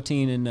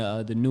 2014 and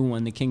the new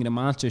one, the King of the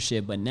Monster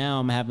shit. But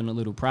now I'm having a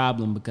little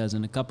problem because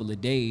in a couple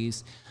of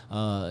days,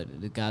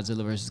 the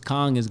Godzilla vs.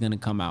 Kong is gonna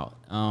come out.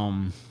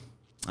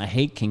 I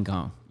hate King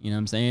Kong. You know what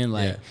I'm saying?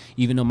 Like,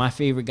 even though my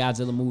favorite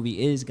Godzilla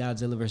movie is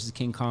Godzilla vs.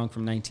 King Kong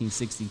from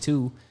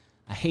 1962.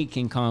 I hate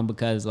King Kong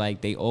because,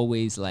 like, they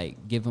always,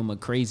 like, give him a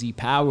crazy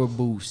power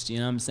boost, you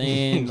know what I'm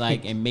saying?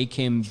 Like, and make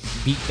him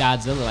beat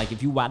Godzilla. Like,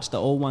 if you watch the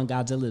old one,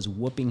 Godzilla is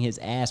whooping his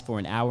ass for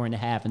an hour and a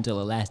half until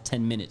the last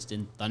 10 minutes.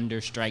 Then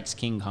thunder strikes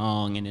King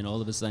Kong, and then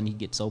all of a sudden he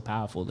gets so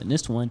powerful. In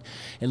this one,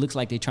 it looks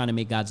like they're trying to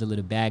make Godzilla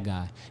the bad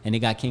guy, and they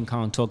got King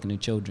Kong talking to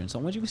children. So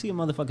once you see a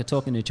motherfucker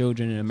talking to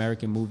children in an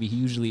American movie, he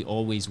usually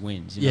always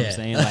wins, you know what I'm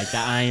saying? Like the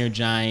Iron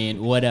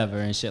Giant, whatever,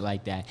 and shit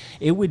like that.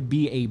 It would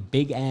be a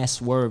big-ass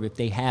swerve if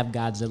they have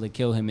Godzilla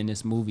kill him in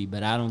this movie,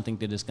 but I don't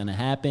think that it's gonna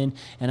happen.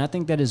 And I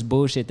think that is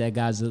bullshit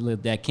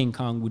that King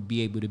Kong would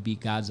be able to beat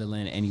Godzilla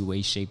in any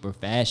way, shape, or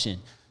fashion.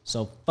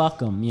 So fuck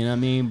him, you know what I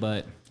mean?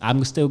 But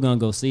I'm still gonna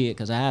go see it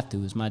because I have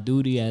to. It's my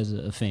duty as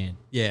a fan.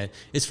 Yeah,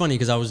 it's funny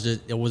because I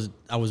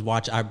was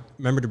watching. I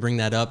remember to bring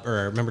that up, or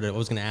I remember that I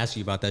was gonna ask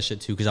you about that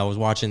shit too because I was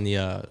watching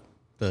the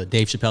the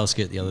Dave Chappelle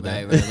skit the other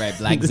day. Right.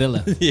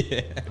 Blackzilla.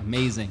 Yeah.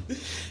 Amazing.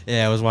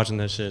 Yeah, I was watching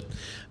that shit.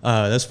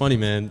 That's funny,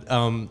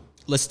 man.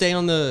 Let's stay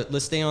on the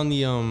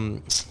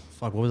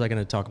fuck, what was I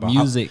gonna talk about?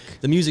 Music.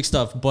 The music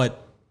stuff,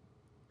 but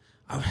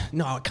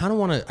I kind of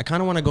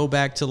want to go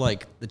back to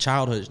like the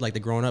childhood, like the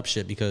growing up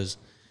shit, because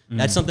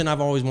that's something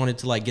I've always wanted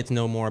to like get to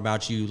know more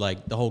about you,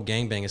 like the whole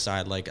gangbang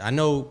aside. Like I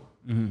know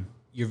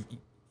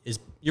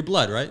your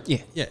blood, right?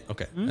 Yeah.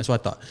 Okay, that's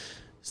what I thought.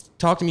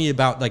 Talk to me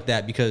about like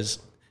that, because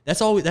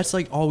that's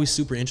like always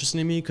super interesting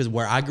to me, because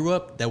where I grew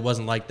up, that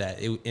wasn't like that.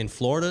 In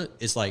Florida,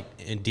 it's like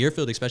in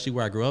Deerfield, especially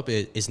where I grew up,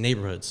 it's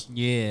neighborhoods.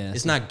 Yeah,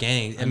 it's not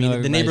gangs. I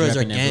mean, the neighborhoods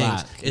are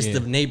gangs. It's the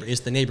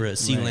neighborhood.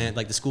 Sealand, right.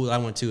 Like the school I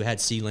went to had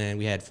Sealand.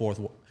 We had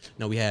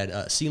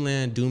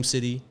Sealand, Doom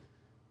City,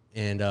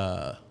 and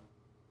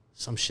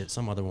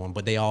some other one,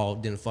 but they all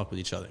didn't fuck with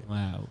each other.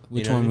 Wow,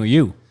 which one were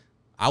you?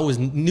 I was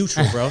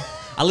neutral, bro.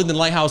 I lived in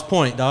Lighthouse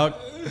Point, dog.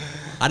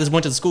 I just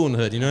went to the school in the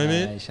hood. You know what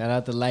I mean? Shout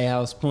out to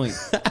Lighthouse Point,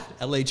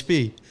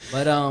 LHP.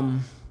 But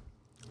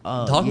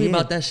talk to me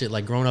about that shit.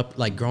 Like growing up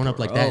like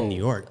that in New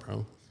York,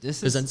 bro.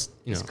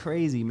 It's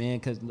crazy, man.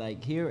 Cause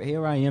like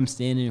here I am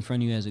standing in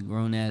front of you as a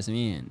grown ass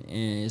man,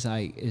 and it's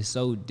like it's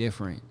so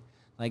different.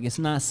 Like it's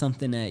not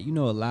something that a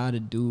lot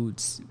of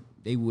dudes,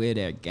 they wear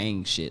their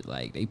gang shit.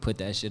 Like they put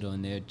that shit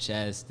on their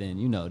chest,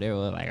 and they're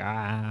all like,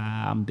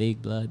 I'm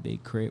big blood,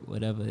 big Crip,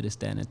 whatever, this,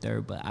 that, and the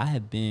third. But I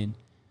have been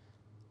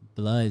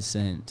blood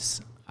since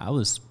I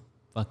was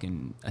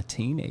fucking a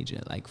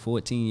teenager, like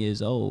 14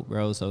 years old,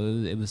 bro. So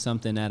it was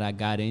something that I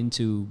got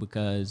into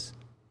because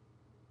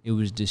it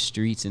was the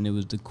streets and it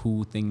was the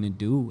cool thing to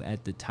do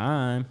at the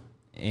time.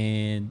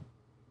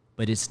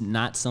 But it's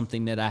not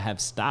something that I have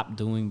stopped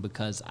doing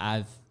because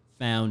I've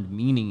found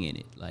meaning in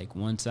it. Like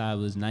once I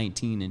was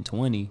 19 and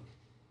 20,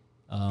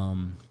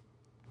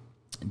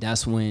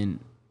 that's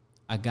when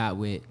I got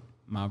with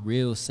my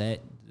real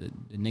set, the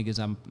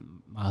niggas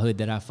my hood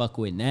that I fuck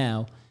with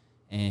now.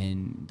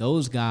 And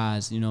those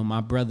guys,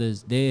 my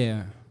brothers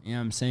there, you know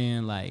what I'm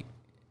saying? Like,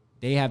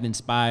 they have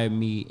inspired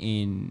me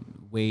in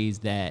ways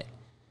that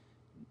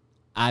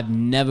I've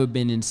never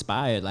been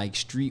inspired, like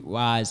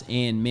street-wise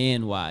and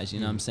man-wise, you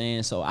know what I'm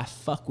saying? So I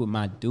fuck with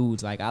my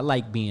dudes. Like, I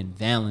like being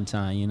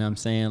Valentine, you know what I'm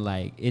saying?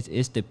 Like,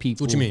 it's the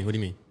people. What you mean? What do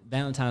you mean?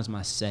 Valentine's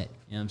my set,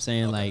 you know what I'm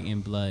saying? Okay. Like,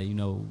 in blood,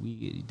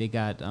 they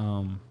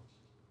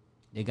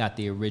got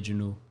the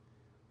original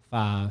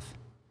 5.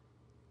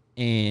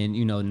 And,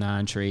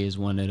 Nine Trey is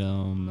one of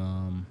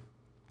them.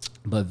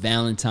 But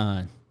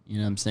Valentine, you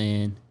know what I'm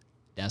saying?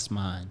 That's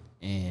mine.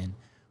 And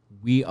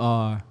we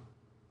are,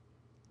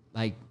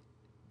 like,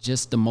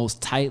 just the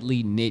most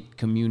tightly knit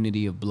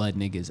community of blood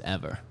niggas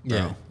ever, bro.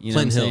 Yeah. You know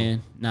what I'm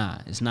saying? Nah,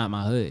 it's not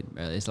my hood,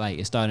 bro. It's like,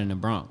 it started in the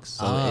Bronx.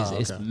 So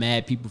it's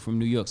mad people from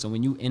New York. So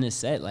when you in a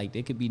set, like,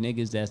 there could be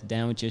niggas that's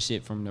down with your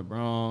shit from the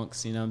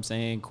Bronx, you know what I'm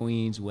saying?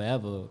 Queens,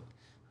 wherever.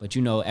 But,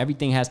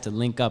 everything has to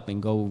link up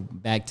and go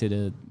back to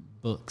the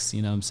books,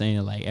 you know what I'm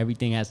saying? Like,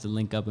 everything has to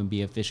link up and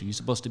be official. You're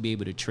supposed to be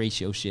able to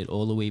trace your shit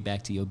all the way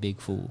back to your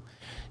big fool.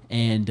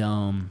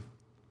 And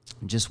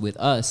just with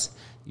us,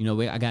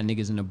 I got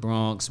niggas in the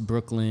Bronx,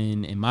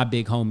 Brooklyn, and my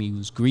big homie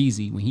was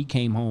Greasy. When he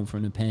came home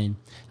from the pen,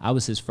 I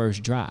was his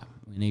first drop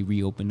when they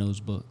reopened those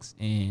books.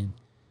 And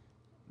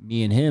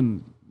me and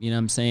him, you know what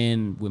I'm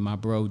saying, with my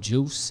bro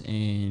Juice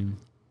and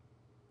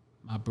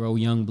my bro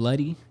Young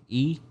Bloody,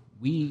 E,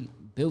 we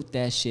built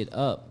that shit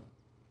up,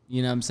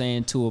 you know what I'm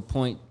saying, to a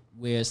point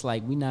where it's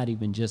like we not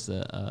even just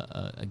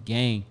a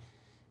gang.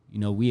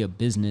 We a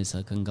business,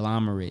 a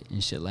conglomerate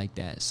and shit like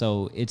that.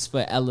 So it's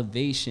for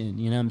elevation,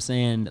 you know what I'm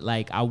saying?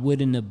 Like, I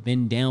wouldn't have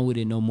been down with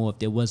it no more if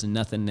there wasn't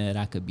nothing that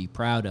I could be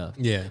proud of.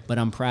 Yeah. But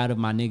I'm proud of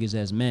my niggas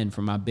as men,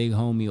 from my big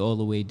homie all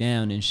the way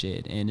down and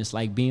shit. And it's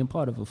like being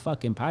part of a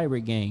fucking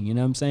pirate gang, you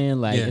know what I'm saying?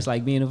 Like, It's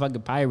like being a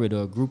fucking pirate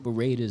or a group of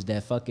raiders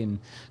that fucking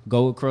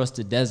go across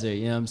the desert,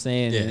 you know what I'm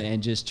saying? Yeah.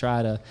 And just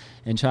try to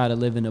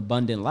live an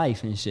abundant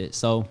life and shit.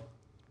 So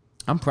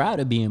I'm proud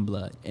of being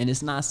blood, and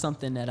it's not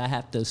something that I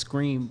have to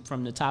scream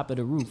from the top of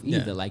the roof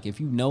either. Yeah. Like, if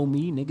you know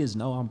me, niggas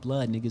know I'm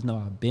blood. Niggas know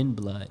I've been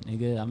blood,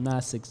 nigga. I'm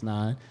not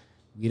 6'9".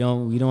 We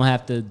don't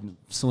have to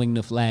swing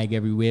the flag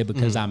everywhere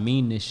because I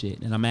mean this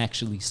shit, and I'm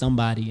actually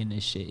somebody in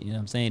this shit. You know what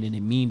I'm saying? And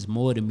it means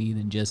more to me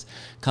than just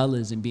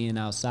colors and being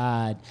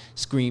outside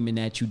screaming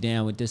that you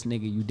down with this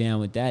nigga, you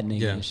down with that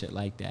nigga, and shit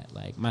like that.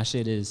 Like, my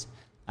shit is,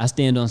 I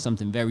stand on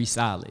something very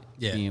solid,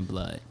 being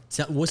blood.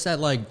 So what's that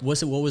like?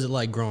 What was it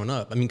like growing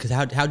up? I mean, because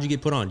how'd you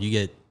get put on?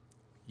 You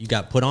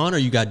got put on, or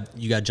you got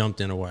jumped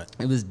in, or what?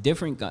 It was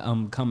different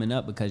coming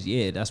up because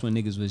that's when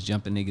niggas was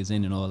jumping niggas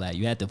in and all that.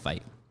 You had to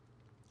fight,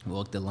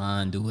 walk the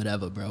line, do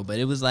whatever, bro. But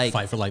it was like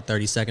fight for like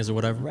 30 seconds or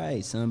whatever.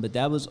 Right, son. But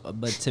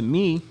to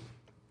me,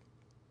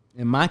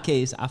 in my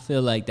case, I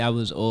feel like that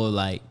was all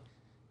like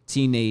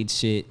teenage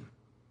shit.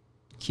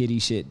 Kitty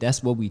shit.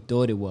 That's what we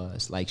thought it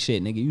was. Like,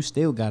 shit, nigga, you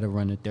still gotta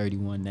run a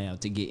 31 now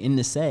to get in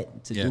the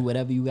set, to do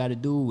whatever you gotta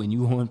do. When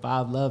you on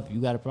 5 Love, you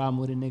got a problem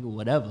with a nigga,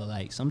 whatever.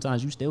 Like,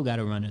 sometimes you still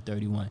gotta run a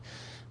 31.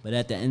 But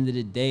at the end of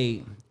the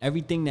day,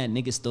 everything that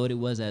niggas thought it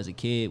was as a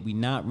kid, we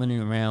not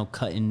running around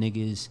cutting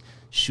niggas,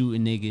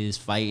 shooting niggas,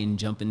 fighting,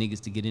 jumping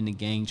niggas to get in the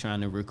gang,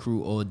 trying to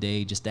recruit all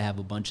day just to have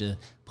a bunch of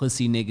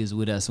pussy niggas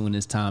with us when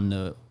it's time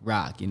to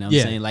rock. You know what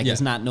I'm saying? Like,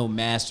 it's not no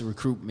mass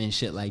recruitment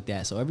shit like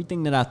that. So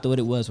everything that I thought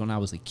it was when I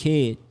was a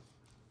kid,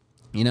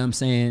 you know what I'm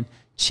saying,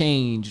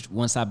 changed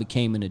once I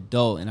became an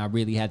adult, and I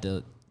really had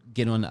to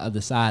get on the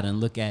other side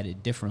and look at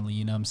it differently,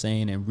 you know what I'm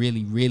saying, and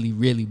really, really,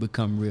 really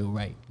become real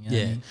right. You know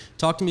what I mean?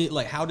 Talk to me,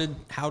 like, how did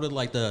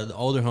like the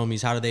older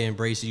homies, how did they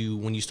embrace you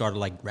when you started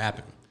like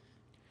rapping?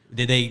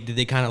 Did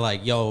they kind of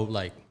like, yo,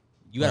 like,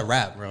 you gotta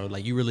rap, bro?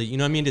 Like, you really, you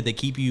know what I mean? Did they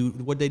keep you?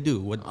 What they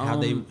do? How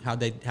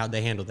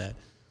they handle that?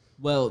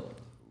 Well,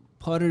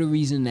 part of the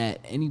reason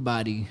that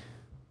anybody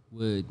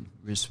would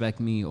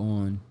respect me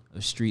on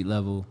a street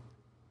level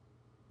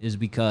is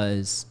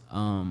because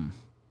I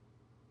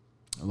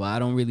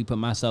don't really put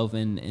myself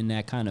in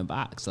that kind of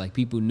box. Like,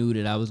 people knew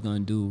that I was gonna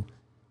do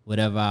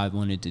whatever I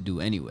wanted to do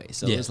anyway.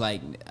 So it's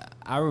like,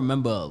 I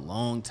remember a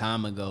long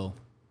time ago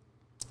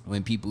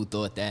when people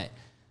thought that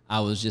I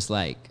was just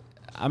like,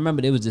 I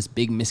remember there was this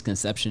big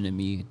misconception of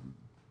me,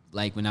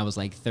 like when I was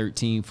like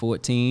 13,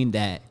 14,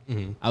 that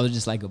I was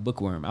just like a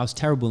bookworm. I was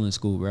terrible in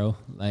school, bro.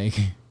 Like,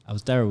 I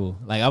was terrible.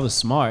 Like, I was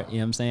smart, you know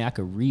what I'm saying? I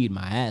could read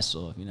my ass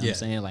off, you know what I'm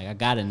saying? Like, I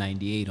got a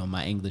 98 on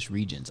my English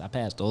Regents. I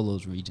passed all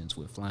those Regents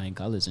with flying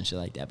colors and shit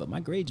like that, but my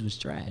grades was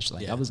trash.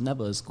 Like, I was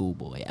never a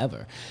schoolboy,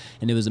 ever.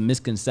 And there was a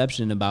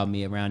misconception about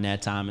me around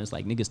that time. It's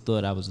like, niggas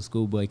thought I was a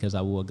schoolboy because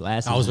I wore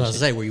glasses. I was about to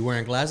say, were you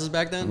wearing glasses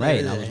back then?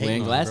 Right, I was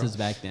wearing glasses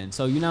back then.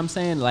 So, you know what I'm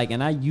saying? Like,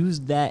 and I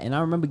used that, and I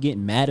remember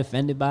getting mad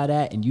offended by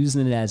that and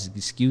using it as an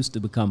excuse to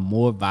become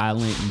more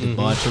violent and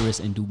debaucherous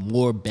and do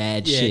more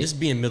bad shit. Yeah, just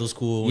being middle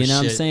school. You know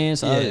what I'm saying?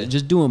 So I was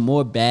just doing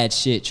more bad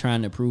shit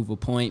trying to prove a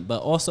point,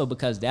 but also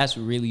because that's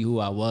really who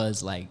I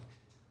was. Like,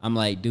 I'm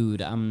like,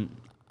 dude, I'm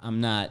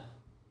not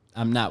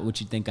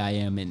what you think I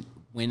am. And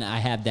when I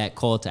have that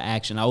call to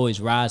action, I always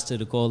rise to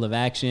the call of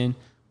action,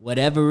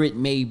 whatever it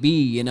may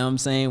be, you know what I'm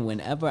saying?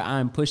 Whenever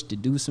I'm pushed to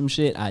do some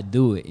shit, I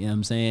do it, you know what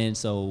I'm saying?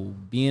 So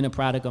being a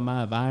product of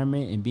my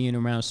environment and being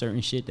around certain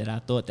shit that I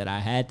thought that I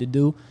had to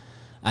do,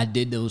 I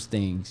did those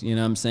things, you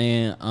know what I'm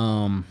saying?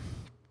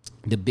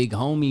 The big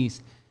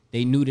homies,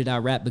 they knew that I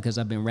rap because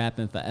I've been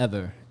rapping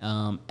forever.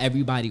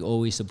 Everybody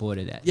always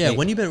supported that. Yeah,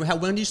 when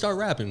did you start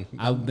rapping?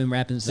 I've been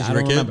rapping since I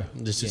don't remember.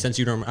 Since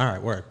you don't. All right,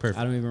 work perfect.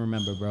 I don't even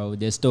remember, bro.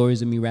 There's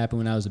stories of me rapping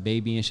when I was a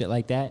baby and shit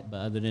like that.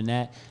 But other than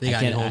that, they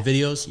got your whole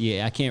videos.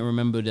 Yeah, I can't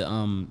remember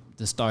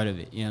the start of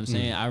it. You know what I'm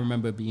saying? I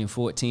remember being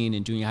 14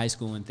 in junior high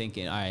school and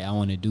thinking, all right, I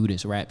want to do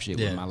this rap shit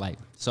with my life.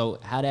 So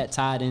how that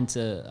tied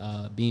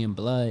into being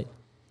blood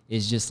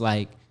is just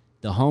like,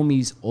 the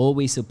homies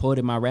always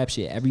supported my rap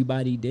shit.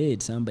 Everybody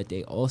did, son, but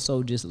they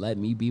also just let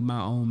me be my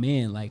own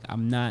man. Like, I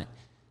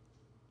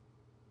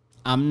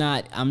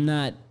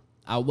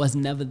was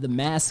never the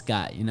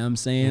mascot, you know what I'm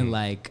saying?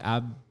 Like,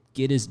 I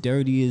get as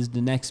dirty as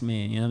the next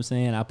man, you know what I'm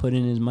saying? I put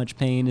in as much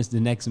pain as the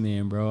next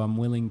man, bro. I'm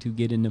willing to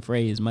get in the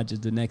fray as much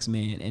as the next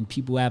man. And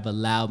people have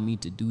allowed me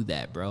to do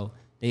that, bro.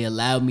 They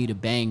allowed me to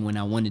bang when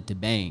I wanted to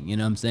bang, you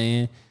know what I'm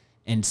saying?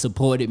 And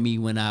supported me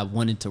when I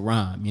wanted to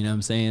rhyme, you know what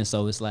I'm saying?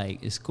 So it's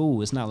like, it's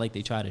cool. It's not like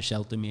they try to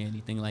shelter me or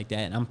anything like that.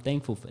 And I'm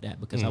thankful for that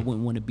because I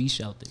wouldn't want to be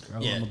sheltered, bro.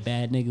 Yeah. I'm a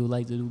bad nigga who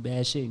likes to do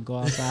bad shit and go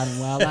outside and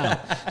wild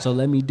out. So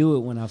let me do it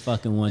when I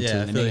fucking want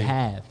to. And they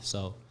have.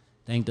 So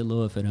thank the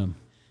Lord for them.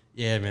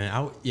 Yeah, man.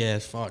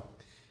 Fuck.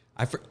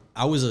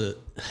 I was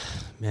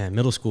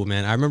middle school,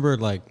 man. I remember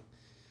like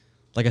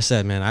I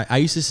said, man, I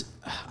used to,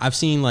 I've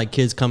seen like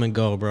kids come and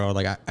go, bro.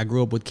 Like I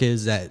grew up with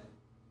kids that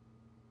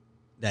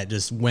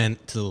just went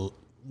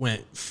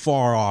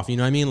far off, you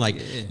know what I mean?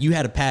 Like you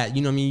had a path,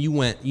 you know what I mean?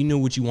 You knew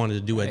what you wanted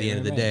to do at the end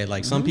of the day.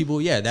 Like some people,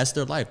 that's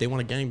their life. They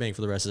want to gangbang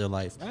for the rest of their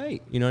life. Right.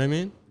 You know what I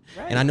mean?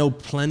 Right. And I know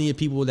plenty of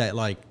people that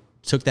like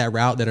took that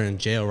route that are in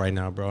jail right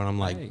now, bro. And I'm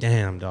like,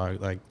 damn, dog.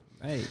 Like,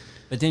 right.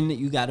 But then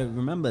you got to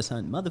remember,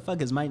 son,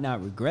 motherfuckers might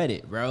not regret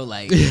it, bro.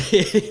 Like,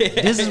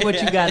 this is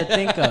what you got to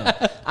think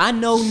of. I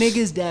know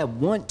niggas that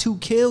want to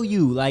kill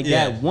you, like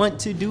that want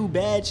to do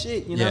bad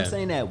shit. You know what I'm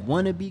saying? That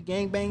want to be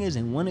gangbangers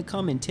and want to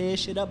come and tear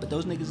shit up. But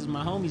those niggas is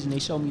my homies and they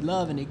show me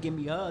love and they give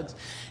me hugs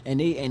and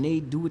they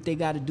do what they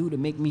got to do to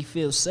make me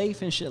feel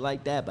safe and shit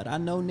like that. But I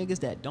know niggas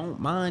that don't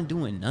mind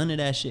doing none of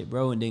that shit,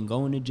 bro, and then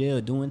going to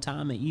jail, doing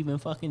time, and even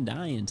fucking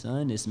dying,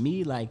 son. It's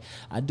me. Like,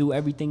 I do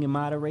everything in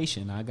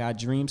moderation. I got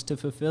dreams to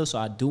fulfill,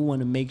 so I do want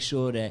to make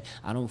sure that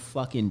I don't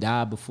fucking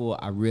die before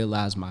I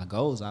realize my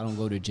goals. I don't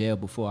go to jail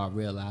before I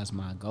realize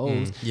my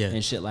goals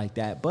and shit like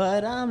that.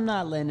 But I'm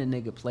not letting a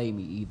nigga play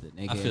me either,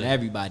 nigga. And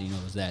everybody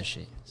knows that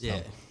shit. So.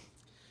 Yeah.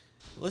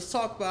 Let's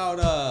talk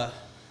about,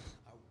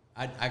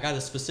 I got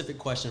a specific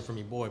question from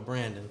your boy,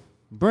 Brandon.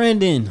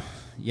 Brandon,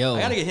 yo.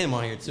 I got to get him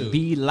on here, too.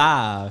 Be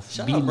live.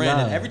 Shout out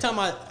Brandon. Live. Every time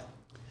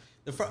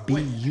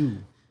you.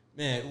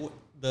 Man,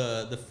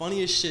 the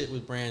funniest shit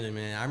with Brandon,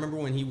 man. I remember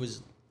when he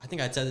was, I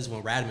think I said this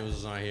when Radman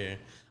was on here.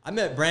 I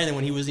met Brandon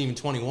when he was even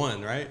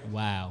 21, right?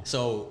 Wow.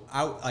 So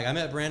I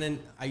met Brandon.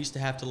 I used to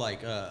have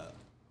to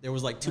there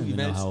was like two I don't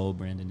events. even know how old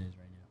Brandon is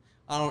right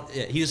I don't.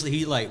 Yeah,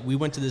 he like we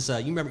went to this.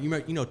 You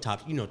know Top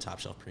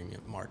Shelf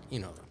Premium, Mark. You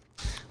know them.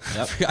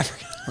 Yep. I forgot.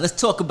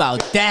 Let's talk about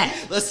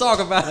that. Let's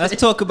talk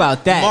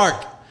about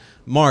that.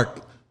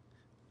 Mark.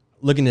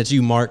 Looking at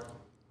you, Mark.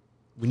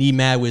 We need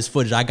Madwiz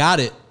footage. I got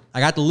it. I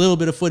got the little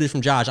bit of footage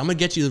from Josh. I'm gonna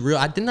get you the real.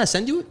 Didn't I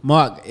send you it?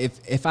 Mark,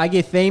 if I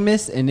get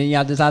famous and then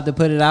y'all decide to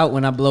put it out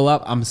when I blow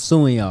up, I'm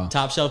suing y'all.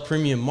 Top Shelf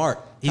Premium, Mark.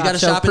 He's Top got a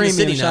Shelf shop in the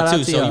Premium. city now Shout out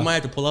too, to so y'all. you might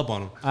have to pull up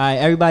on him. All right,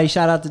 everybody,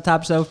 shout out to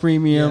Top Shelf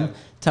Premium. Yeah.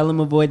 Tell them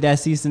avoid that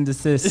cease and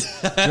desist.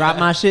 Drop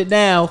my shit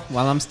down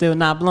while I'm still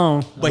not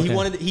blown. But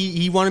okay.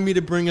 he wanted me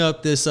to bring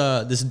up this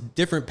this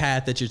different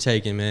path that you're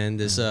taking, man.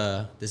 This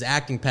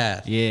acting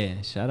path.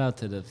 Yeah, shout out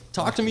to the.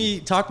 Talk to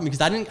me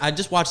because I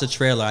just watched the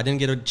trailer. I didn't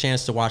get a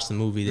chance to watch the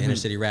movie, The Inner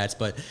City Rats.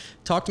 But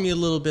talk to me a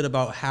little bit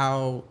about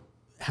how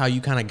you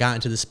kind of got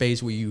into the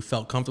space where you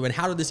felt comfortable, and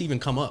how did this even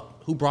come up?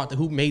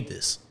 Who made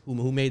this?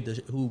 Who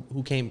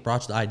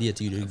brought the idea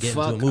to you to get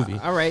into a movie?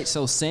 All right,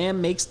 so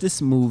Sam makes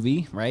this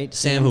movie, right?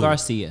 Sam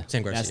Garcia.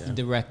 Sam Garcia. That's the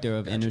director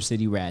of Inner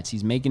City Rats.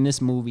 He's making this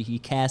movie. He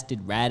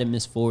casted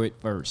Radimus for it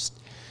first.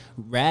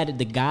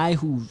 The guy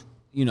who,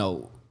 me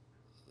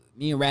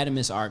and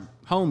Radimus are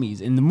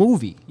homies in the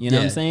movie. You know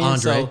what I'm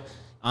saying?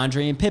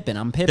 Andre and Pippin.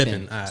 I'm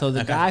Pippin. So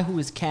the guy who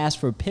was cast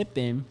for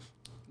Pippin,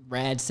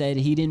 Rad said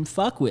he didn't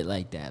fuck with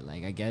like that.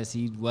 Like, I guess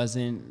he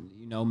wasn't,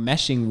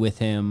 meshing with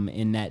him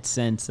in that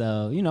sense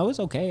of, it's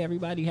okay.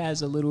 Everybody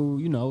has a little,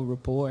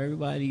 rapport.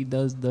 Everybody,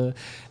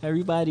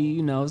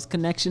 his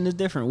connection is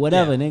different.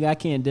 Whatever, nigga, I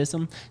can't diss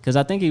him because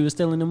I think he was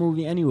still in the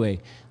movie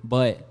anyway.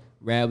 But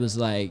Rad was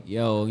like,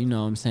 yo, you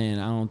know what I'm saying?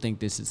 I don't think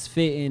this is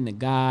fitting, the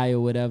guy or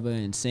whatever.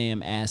 And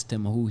Sam asked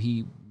him who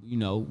he,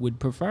 would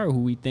prefer,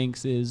 who he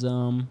thinks is,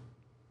 Who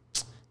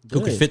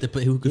could fit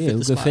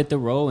the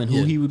role and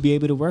who he would be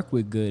able to work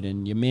with good.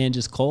 And your man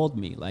just called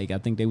me. Like, I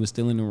think they were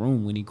still in the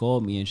room when he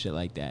called me and shit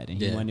like that.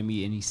 And he wanted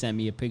me, and he sent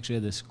me a picture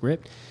of the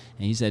script.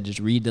 And he said, just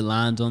read the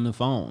lines on the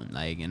phone.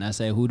 Like, and I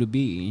said, who to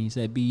be? And he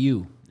said, be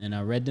you. And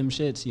I read them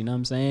shits, you know what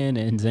I'm saying?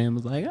 And Sam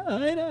was like, all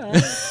right.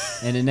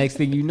 And the next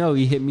thing you know,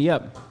 he hit me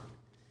up.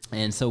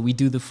 And so we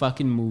do the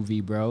fucking movie,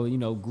 bro.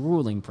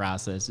 Grueling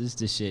process. It's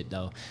the shit,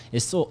 though.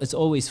 It's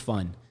always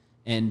fun.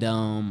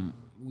 And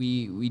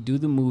we do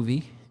the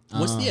movie.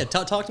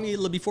 Talk to me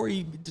before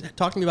you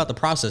talk to me about the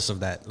process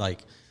of that. Like,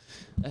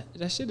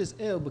 that shit is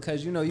ill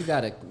because you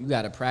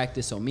gotta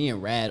practice. So me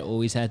and Rad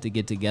always had to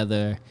get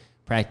together,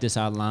 practice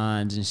our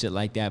lines and shit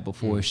like that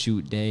before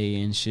shoot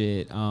day and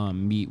shit.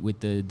 Meet with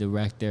the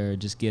director,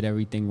 just get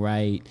everything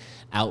right,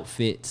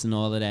 outfits and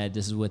all of that.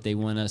 This is what they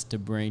want us to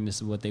bring. This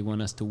is what they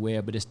want us to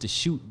wear. But it's the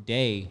shoot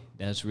day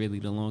that's really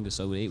the longest.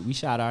 So we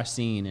shot our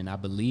scene, and I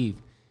believe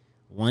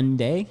one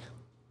day.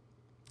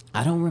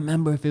 I don't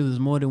remember if it was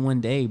more than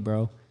one day,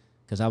 bro.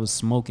 Because I was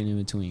smoking in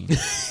between.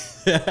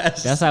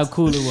 That's how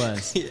cool it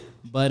was.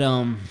 But,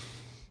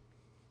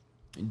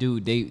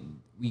 dude,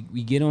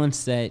 we get on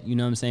set, you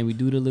know what I'm saying? We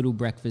do the little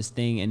breakfast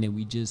thing, and then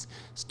we just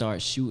start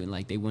shooting.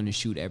 Like, they want to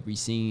shoot every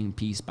scene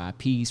piece by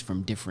piece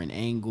from different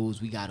angles.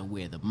 We got to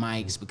wear the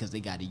mics because they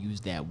got to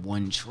use that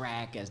one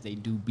track as they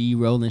do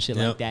B-roll and shit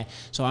like that.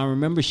 So I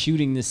remember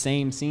shooting the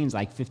same scenes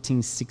like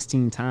 15,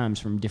 16 times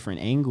from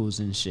different angles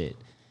and shit.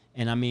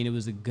 And I mean, it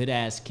was a good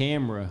ass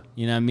camera,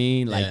 you know what I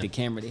mean? Like the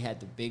camera, they had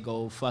the big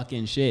old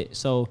fucking shit.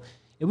 So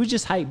it was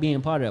just hype being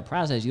part of the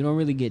process. You don't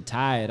really get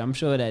tired. I'm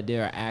sure that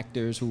there are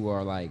actors who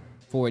are like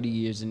 40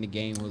 years in the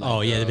game who are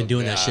like, they've been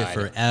doing that shit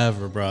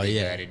forever, bro. We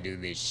gotta do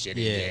this shit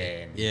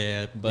again.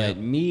 Yeah. But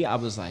me, I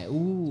was like,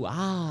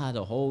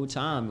 the whole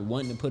time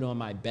wanting to put on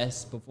my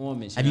best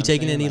performance. Have you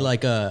taken any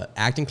like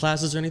acting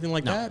classes or anything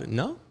like that?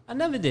 No? I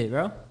never did,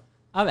 bro.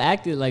 I've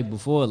acted like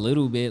before a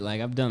little bit,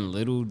 like I've done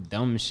little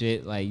dumb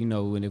shit, like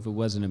when if it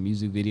wasn't a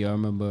music video. I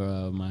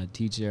remember my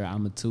teacher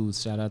Amatus,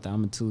 shout out to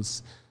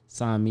Amatus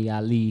Sami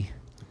Ali.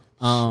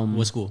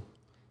 What school?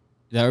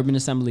 The Urban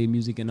Assembly of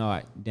Music and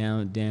Art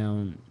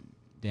downtown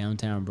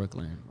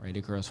Brooklyn, right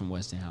across from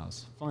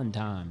Westinghouse. Fun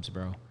times,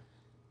 bro.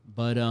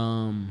 But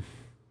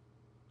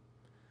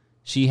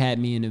she had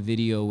me in a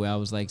video where I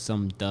was like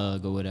some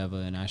thug or whatever,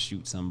 and I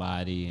shoot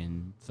somebody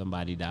and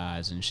somebody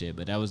dies and shit.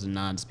 But that was a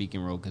non-speaking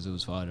role because it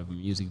was part of a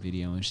music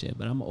video and shit.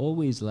 But I'm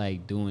always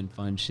like doing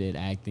fun shit,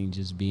 acting,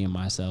 just being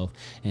myself.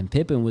 And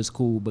Pippin was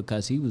cool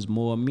because he was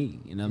more me,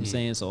 you know what I'm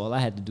saying? So all I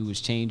had to do was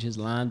change his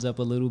lines up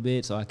a little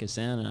bit so I could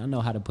sound, and I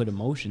know how to put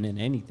emotion in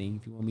anything.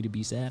 If you want me to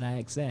be sad, I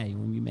act sad. You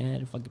want me to be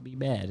mad, I fucking be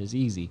mad. It's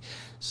easy.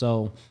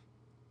 So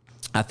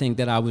I think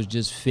that I was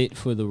just fit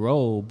for the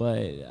role, but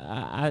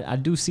I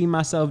do see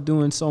myself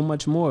doing so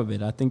much more of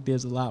it. I think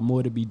there's a lot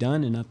more to be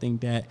done, and I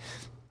think that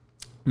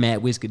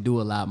Madwiz could do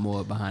a lot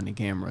more behind the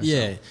camera.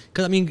 Yeah,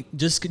 because I mean,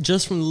 just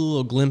from the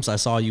little glimpse I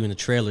saw you in the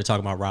trailer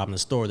talking about robbing the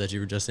store that you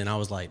were just in, I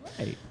was like,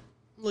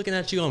 looking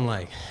at you, I'm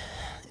like,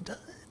 it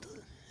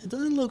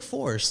doesn't look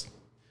forced.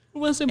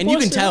 And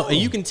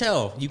you can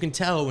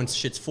tell when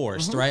shit's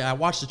forced, right? I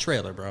watched the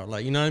trailer, bro.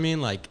 Like, you know what I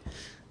mean? Like,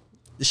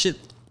 the shit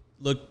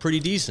look pretty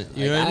decent.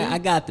 You know what I mean? I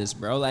got this,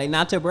 bro. Like,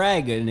 not to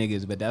brag at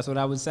niggas, but that's what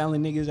I was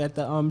telling niggas at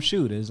the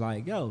shoot. It's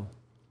like, yo,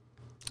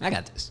 I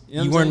got this.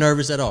 You weren't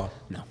nervous at all?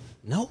 No.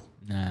 No?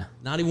 Nah.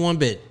 Not even one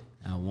bit.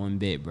 Not one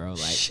bit, bro. Like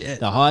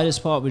Shit. the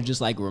hardest part was just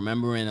like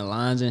remembering the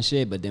lines and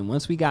shit. But then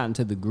once we got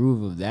into the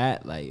groove of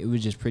that, like it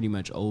was just pretty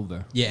much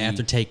over. Yeah,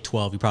 after take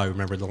 12, you probably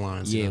remember the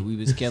lines. Yeah, you know? we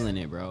was killing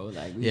it, bro.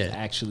 Like we was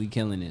actually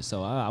killing it.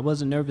 So I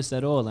wasn't nervous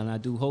at all, and I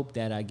do hope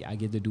that I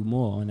get to do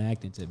more on the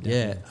acting tip.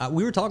 Definitely. Yeah,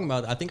 we were talking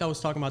about. I think I was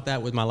talking about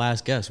that with my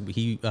last guest.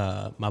 He,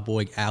 my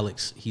boy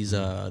Alex, he's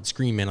a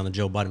Screen Man on the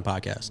Joe Budden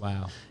podcast.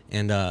 Wow.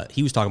 And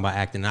he was talking about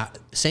acting.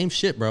 Same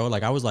shit, bro.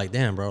 Like I was like,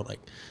 damn, bro.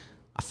 Like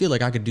I feel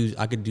like I could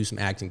do some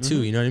acting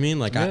too. You know what I mean?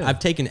 Like I've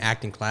taken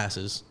acting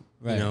classes.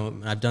 Right. You know,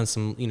 I've done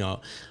some. You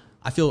know,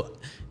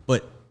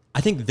 but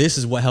I think this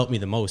is what helped me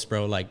the most,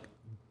 bro. Like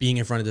being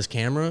in front of this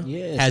camera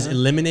has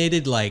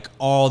eliminated like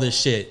all this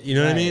shit. You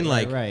know what I mean?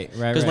 Like right.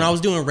 Because when I was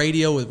doing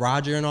radio with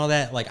Roger and all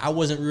that, like I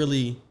wasn't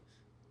really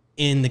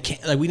in the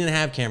like we didn't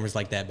have cameras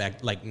like that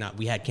back. Like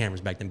we had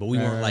cameras back then, but we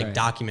weren't like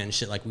documenting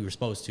shit like we were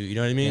supposed to. You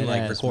know what I mean?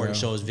 Like recording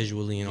shows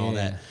visually and all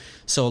that.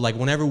 So like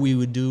whenever we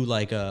would do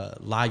like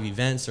live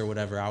events or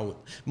whatever, I would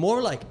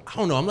more like I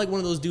don't know. I'm like one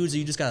of those dudes that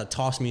you just gotta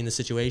toss me in the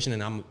situation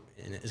and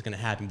it's gonna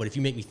happen. But if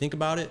you make me think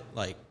about it,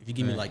 like if you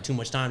give me like too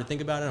much time to think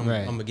about it, I'm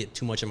gonna get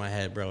too much in my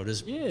head, bro.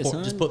 Just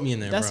put me in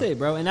there. That's bro. it,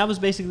 bro. And that was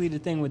basically the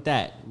thing with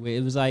that. Where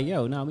it was like,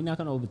 yo, no, we're not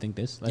gonna overthink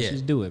this. Let's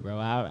just do it, bro.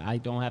 I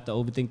don't have to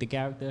overthink the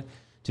character.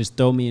 Just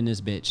throw me in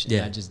this bitch.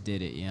 And I just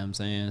did it. You know what I'm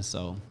saying?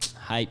 So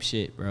hype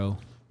shit, bro.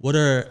 What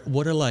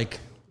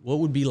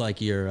would be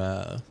like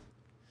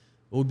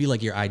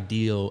your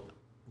ideal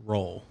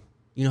role?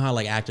 You know how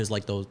like actors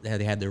like those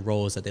they had their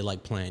roles that they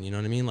like playing. You know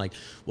what I mean? Like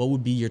what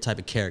would be your type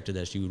of character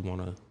that you would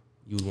want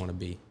to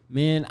be?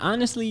 Man,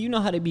 honestly, you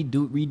know how they be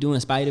redoing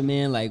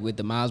Spider-Man like with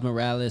the Miles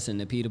Morales and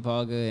the Peter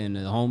Parker and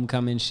the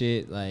Homecoming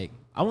shit. Like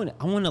I want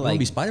to like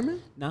be Spider-Man?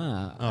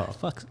 Nah, not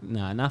fuck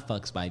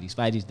Spidey.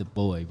 Spidey's the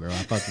boy, bro. I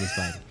fuck with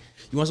Spidey.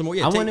 You want some more?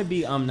 Yeah, I want to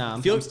be.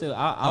 I'm still.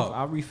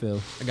 I'll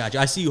refill. I got you.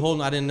 I see you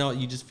holding. I didn't know.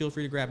 You just feel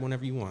free to grab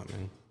whenever you want,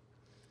 man.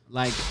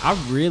 Like I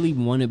really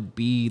want to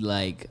be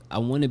like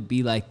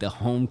the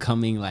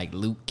Homecoming like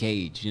Luke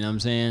Cage. You know what I'm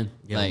saying?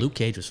 Yeah, like, Luke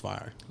Cage was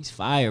fire. He's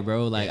fire,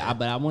 bro. Like,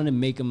 but I want to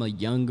make him a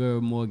younger,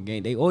 more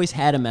game. They always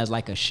had him as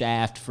like a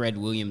Shaft, Fred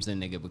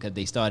Williamson nigga because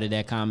they started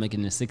that comic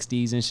in the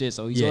 '60s and shit.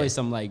 So he's always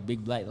some like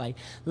big black. Like,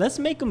 let's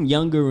make him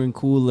younger and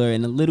cooler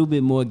and a little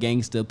bit more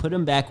gangster. Put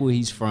him back where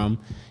he's from.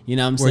 You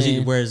know what I'm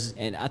saying?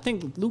 And I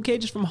think Luke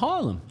Cage is from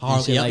Harlem. Yeah,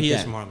 like he that.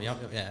 is from Harlem.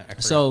 Yeah.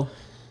 So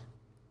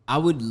I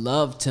would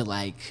love to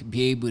like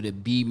be able to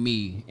be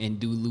me and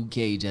do Luke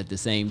Cage at the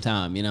same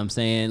time. You know what I'm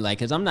saying? Like,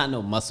 cause I'm not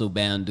no muscle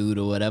bound dude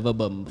or whatever,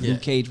 but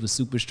Luke Cage was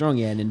super strong.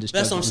 He had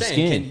indestructible That's what I'm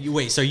skin. saying. Can you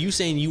wait? So you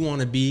saying you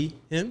want to be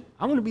him?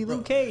 I want to be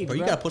Luke Cage, bro.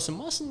 You gotta put some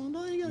muscle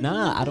on.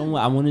 Nah, I don't.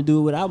 I want to do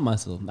it without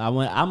muscle. I'm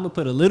gonna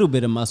put a little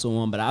bit of muscle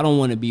on, but I don't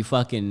want to be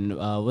fucking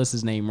what's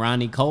his name,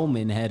 Ronnie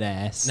Coleman head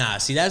ass. Nah,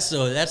 see that's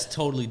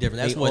totally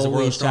different. That's what's the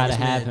world's strongest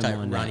man type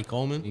Ronnie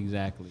Coleman.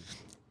 Exactly.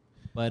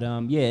 But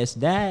it's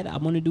that I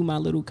want to do my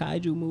little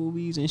kaiju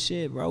movies and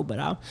shit, bro. But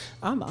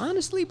I'm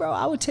honestly, bro,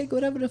 I would take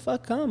whatever the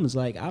fuck comes.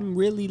 Like I'm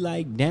really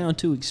like down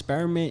to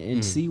experiment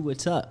and see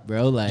what's up,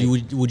 bro. Like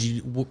would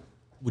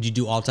you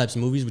do all types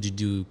of movies? Would you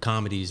do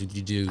comedies? Would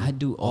you do? I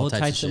do all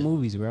types of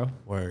movies, bro.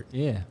 Word.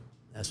 Yeah,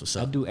 that's what's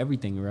up. I do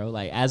everything, bro.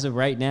 Like as of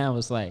right now,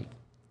 it's like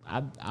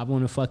I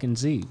want to fucking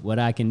see what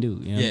I can do.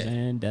 You know what I'm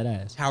saying? Dead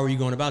ass. How are you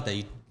going about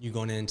that? You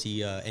going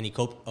into any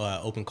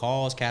open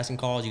calls, casting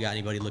calls? You got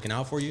anybody looking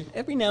out for you?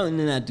 Every now and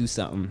then I do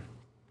something.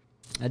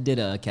 I did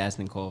a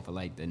casting call for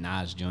like the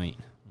Nas joint.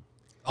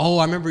 Oh,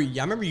 I remember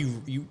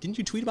you didn't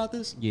you tweet about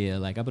this? Yeah,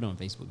 like I put it on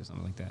Facebook or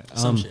something like that.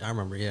 Some shit, I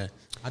remember, yeah.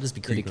 I just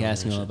be critical. Did a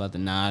casting all about the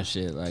Nas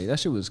shit. Like that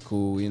shit was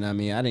cool, you know what I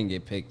mean? I didn't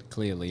get picked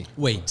clearly.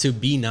 Wait, to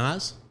be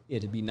Nas? Yeah,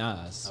 to be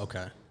Nas.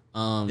 Okay.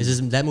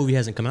 That movie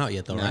hasn't come out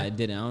yet though, right? It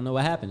didn't. I don't know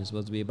what happened. It's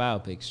supposed to be a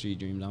biopic, Street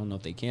Dreams. I don't know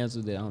if they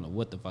canceled it. I don't know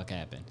what the fuck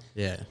happened.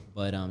 Yeah.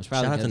 But it's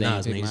probably shout out to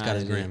Nas, man. He's got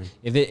his Grammy.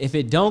 If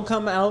it don't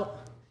come out,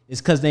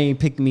 it's because they ain't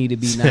picked me to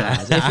be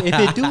Nas. if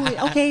it do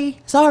it, okay,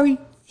 sorry,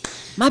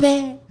 my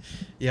bad.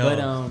 Yo.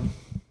 But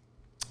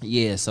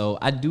yeah. So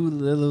I do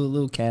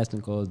little casting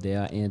calls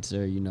there. I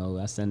answer. You know,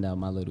 I send out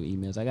my little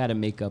emails. I got to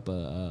make up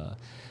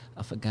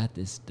I forgot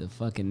the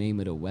fucking name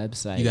of the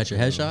website. You got your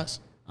headshots?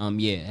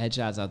 Yeah,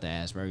 headshots out the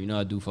ass, bro. You know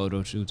I do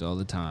photo shoots all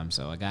the time,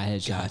 so I got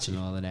headshots and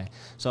all of that.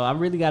 So I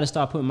really got to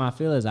start putting my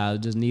feelers out. I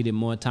just needed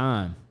more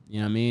time, you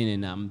know what I mean?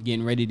 And I'm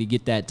getting ready to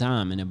get that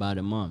time in about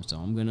a month. So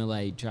I'm gonna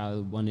like try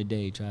one a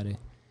day, try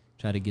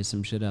to get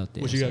some shit out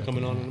there. What you got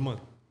coming on in a month?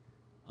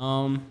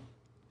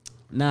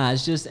 Nah,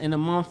 it's just in a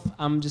month.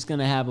 I'm just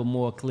gonna have a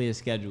more clear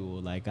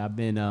schedule. Like I've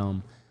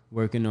been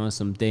working on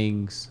some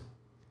things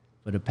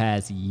for the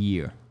past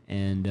year,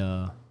 and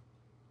I'm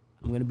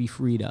gonna be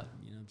freed up.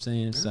 You know what I'm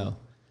saying? So.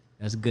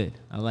 That's good.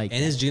 I like it.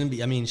 And it's going to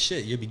be, I mean,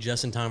 shit, you'll be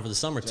just in time for the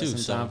summer, too.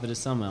 Just in time for the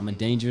summer. I'm a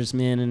dangerous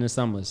man in the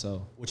summer,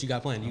 so. What you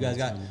got planned? You guys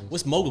got,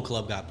 what's Mogul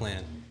Club got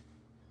planned?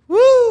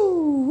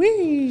 Woo!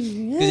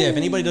 Wee! Because, yeah, if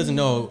anybody doesn't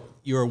know,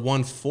 you're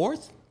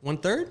 1/4?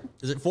 1/3?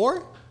 Is it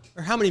 4?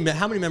 Or how many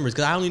members?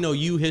 Because I only know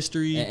you,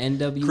 History,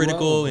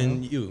 Critical,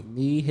 and you.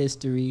 Me,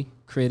 History,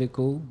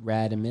 Critical,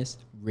 Radimus,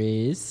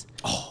 Riz.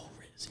 Oh,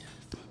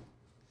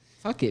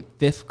 Fuck it.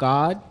 Fifth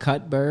God,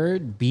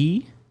 Cutbird,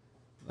 B.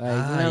 Like, you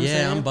know what I'm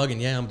saying? I'm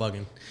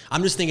bugging.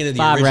 I'm just thinking of the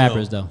 5 original.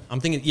 rappers, though. I'm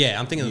thinking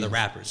of the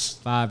rappers.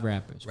 5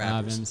 rappers,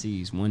 5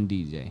 MCs, 1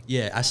 DJ.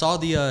 Yeah, I saw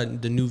the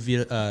new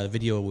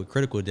video what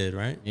Critical did,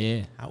 right?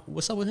 Yeah.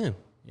 What's up with him?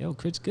 Yo,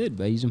 Crit's good,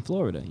 but he's in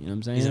Florida. You know what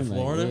I'm saying? He's in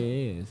Florida?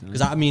 Yeah.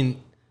 Because, I mean,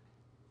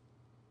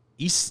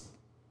 he's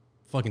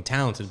fucking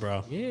talented,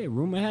 bro. Yeah,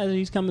 rumor has it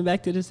he's coming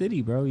back to the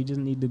city, bro. He just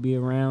need to be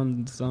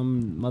around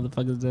some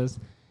motherfuckers that's,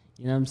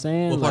 you know what I'm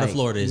saying? What part of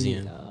Florida is he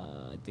in?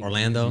 I think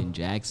Orlando? he's in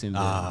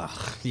Jacksonville.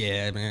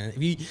 Yeah, man.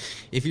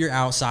 If you're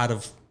outside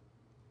of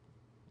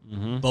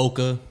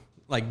Boca,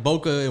 like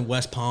Boca and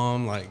West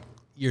Palm, like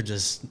you're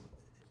just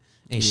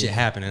ain't shit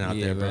happening out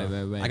there,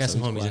 bro. Right. I got So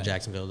some homies quiet. in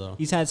Jacksonville though.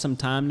 He's had some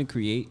time to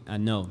create, I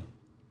know.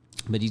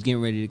 But he's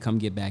getting ready to come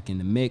get back in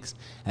the mix.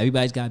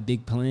 Everybody's got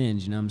big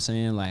plans, you know what I'm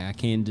saying? Like I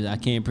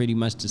can't pretty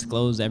much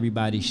disclose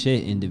everybody's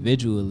shit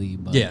individually,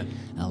 but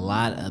a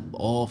lot of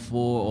all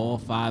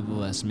 5 of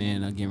us,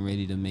 man, are getting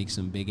ready to make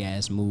some big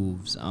ass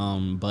moves.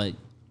 But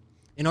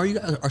And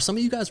are some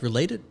of you guys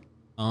related?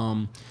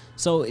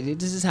 so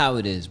this is how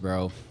it is,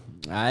 bro.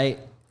 All right,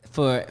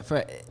 for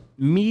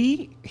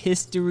me,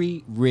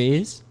 History,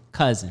 Riz,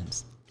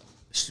 cousins.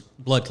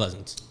 Blood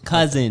cousins.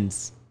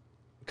 Cousins.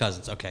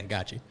 Okay,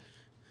 got you.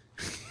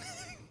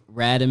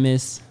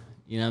 Radimus,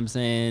 you know what I'm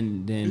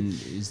saying? Then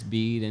it's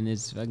B, then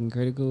it's fucking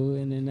Critical,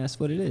 and then that's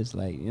what it is.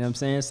 Like, you know what I'm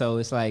saying? So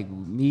it's like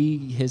me,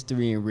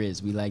 History, and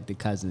Riz. We like the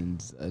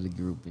cousins of the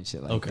group and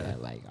shit like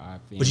that. Like our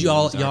But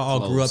y'all families are all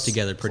grew up close,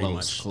 together pretty close,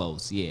 much.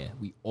 Close, yeah.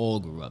 We all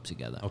grew up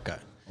together. Okay.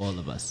 All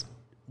of us.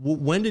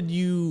 When did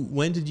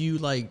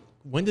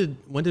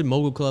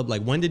Mogul Club,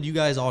 like when did you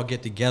guys all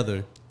get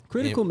together?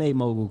 Critical made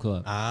Mogul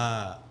Club.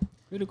 Ah.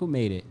 Critical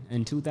made it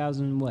in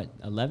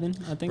 2011,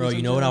 I think. Bro,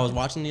 you know what I was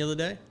watching the other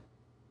day?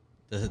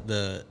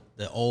 The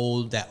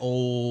old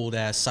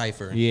ass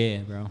cipher. Yeah,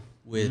 bro.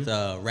 With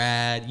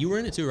Rad. You were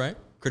in it too, right?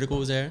 Critical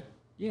was there.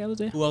 Yeah, I was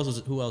there. Who else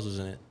was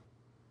in it?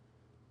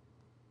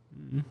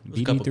 There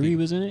was a couple BD3 people.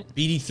 was in it.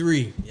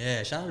 BD3.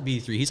 Yeah, shout out to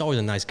BD3. He's always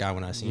a nice guy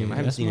when I see him. I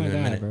haven't seen him in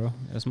a minute. bro.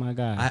 That's my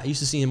guy. I used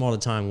to see him all the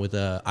time with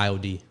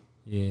IOD.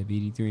 Yeah,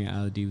 BD3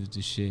 and IOD was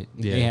the shit.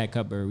 Yeah. They had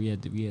Cutbird. We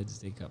had to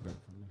stay Cutbird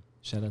from them.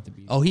 Shout out to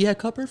BD. Oh, he had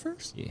Cupboard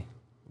first? Yeah.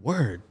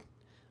 Word.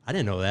 I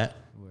didn't know that.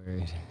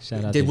 Word.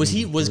 Shout out to Was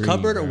BD3,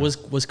 Cupboard bro.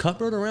 was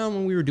Cupboard around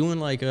when we were doing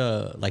like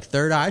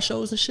Third Eye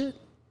shows and shit?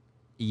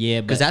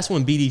 Yeah, Because that's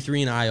when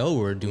BD3 and IO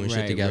were doing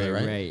shit together,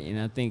 right? Right. And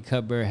I think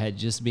Cutbird had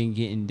just been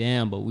getting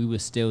down, but we were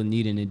still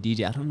needing a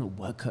DJ. I don't know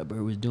what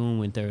Cutbird was doing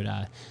when Third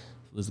Eye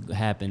was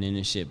happening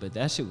and shit, but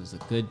that shit was a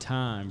good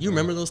time. You bro.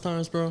 remember those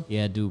times, bro?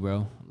 Yeah, I do,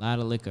 bro. A lot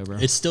of liquor, bro.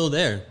 It's still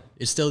there.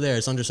 It's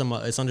under some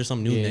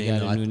new yeah, name. got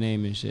though. a new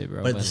name and shit,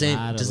 bro. But does the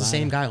lot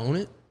same of- guy own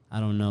it? I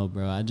don't know,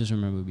 bro. I just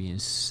remember being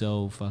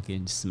so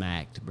fucking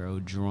smacked, bro.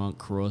 Drunk,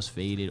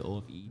 cross-faded,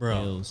 off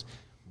pills,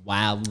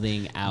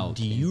 wilding out.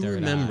 Do in you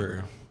Third Eye, remember?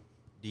 bro.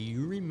 Do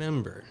you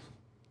remember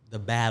the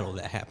battle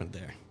that happened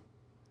there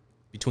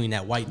between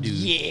that white dude?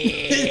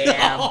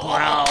 Yeah, bro.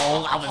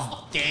 I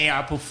was there.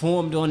 I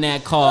performed on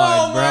that card,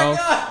 Oh, my bro.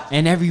 God.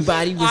 And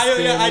everybody was I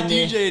standing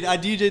there.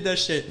 DJ'd that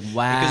shit.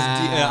 Wow.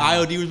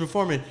 Because IOD was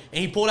performing,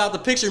 and he pulled out the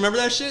picture. Remember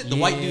that shit? The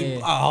white dude.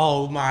 Yeah.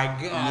 Oh my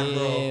god,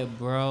 Yeah, bro.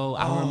 bro.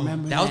 I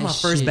remember That was my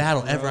first shit,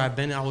 battle bro. ever I've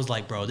been in. I was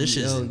like, bro, this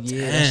shit is Yo, intense,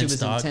 yeah, that shit was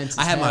dog. intense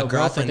I as had my hell, bro.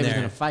 I thought girlfriend they was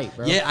there. gonna fight,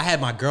 bro. Yeah, I had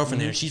my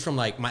girlfriend there. She's from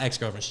like my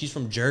ex-girlfriend. She's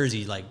from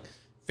Jersey, like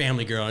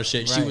family girl and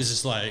shit. She Right. was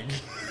just like,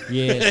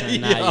 Yeah,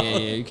 son, nah, Yo. yeah.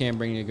 You can't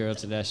bring your girl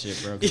to that shit,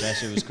 bro, because that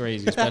shit was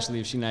crazy, especially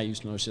if she not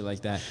used to no shit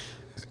like that.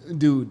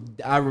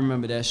 Dude, I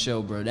remember that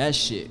show, bro. That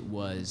shit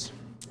was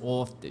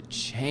off the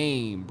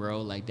chain,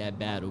 bro, like that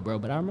battle, bro.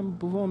 But I remember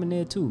performing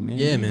there too, man.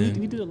 Yeah, man.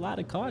 We did a lot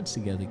of cards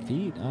together,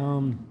 Pete.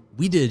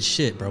 we did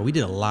shit, bro. We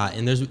did a lot.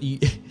 And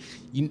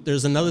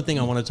there's another thing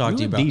I want to talk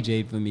to you You about.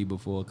 DJ'd for me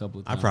before a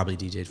couple of I times. probably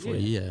DJ'd for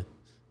you,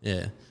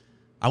 yeah.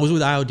 I was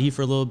with IOD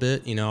for a little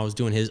bit. You know, I was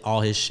doing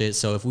all his shit.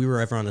 So if we were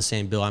ever on the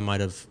same bill, I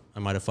might have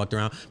fucked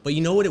around. But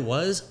you know what it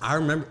was? I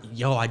remember.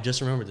 Yo, I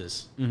just remembered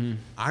this. Mm-hmm.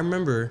 I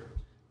remember.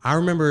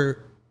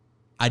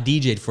 I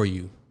DJ'd for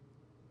you,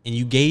 and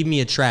you gave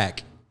me a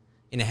track,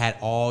 and it had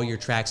all your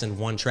tracks in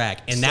one track,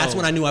 and that's So-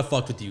 when I knew I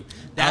fucked with you.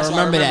 That's I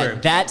what remember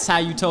that. That's how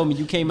you told me.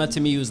 You came up to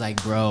me. You was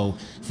like, "Bro,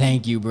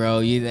 thank you, bro."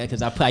 You that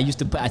because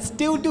I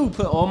still do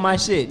put all my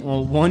shit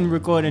on one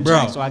recording Bro.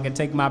 track so I can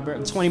take my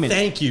 20 minutes.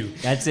 Thank you.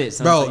 That's it,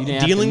 son. Bro. So you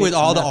didn't have to Dealing with mix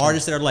all the nothing.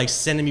 artists that are like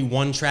sending me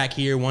one track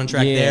here, one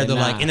track Yeah, there. They're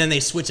nah. like, and then they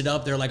switch it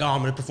up. They're like, oh,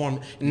 I'm gonna perform.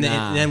 And then,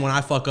 Nah. and then when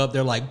I fuck up,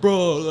 they're like,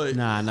 bro, like,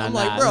 I'm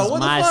like, bro, This is what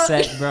my the fuck?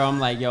 set, bro. I'm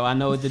like, yo, I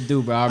know what to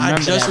do, bro. I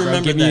remember just that, bro.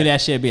 remembered Giving you that.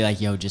 that shit, be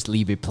like, yo, just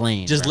leave it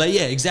playing. Just bro.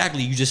 yeah,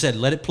 exactly. You just said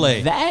let it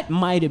play. That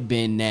might have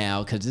been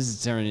now, because this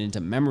is turning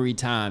into memory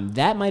time.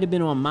 That might have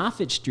been on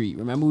Moffett Street.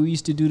 Remember we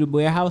used to do the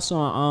warehouse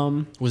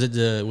on Was it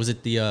the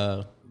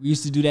we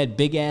used to do that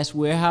big ass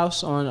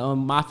warehouse on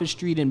Moffett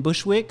Street in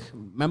Bushwick.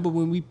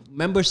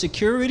 Remember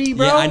security,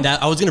 bro? Yeah,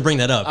 I was gonna bring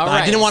that up. All But I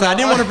right, didn't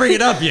want to bring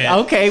it up yet.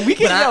 Okay, we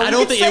can. But I we don't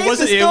can think it save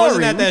wasn't. the It wasn't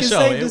story. at that We can show.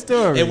 save the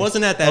story. It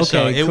wasn't at that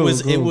show. Okay, It cool,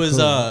 was. cool, It was.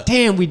 cool.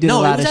 Damn, we did a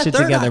no, lot it was of at shit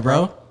Third together, Eye,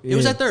 bro. It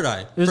was at Third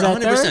Eye. It was at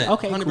 100%. Third?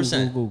 Okay,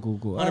 100%. Cool.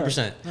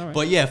 100%. All right.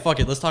 But yeah, fuck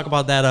it. Let's talk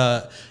about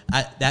that.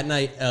 That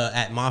night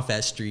at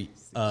Moffat Street.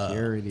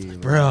 Security,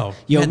 bro.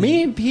 Yo,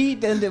 me and Pete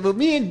done did, but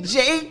me and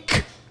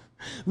Jake,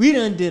 we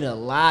done did a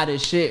lot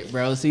of shit,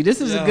 bro. See, this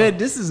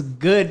is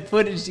good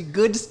footage,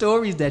 good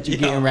stories that you're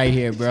getting right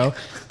here, bro.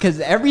 Because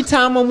every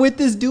time I'm with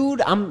this dude,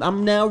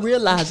 I'm now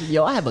realizing,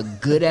 yo, I have a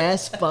good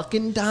ass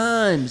fucking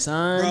time,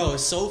 son. Bro,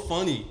 it's so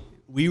funny.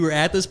 We were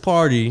at this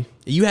party.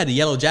 You had the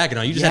yellow jacket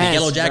on. You just had a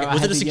yellow jacket. Bro,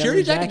 was it a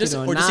security jacket? Just a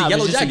yellow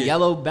jacket? Just a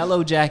yellow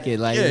bellow jacket.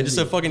 Like, yeah, just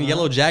a fucking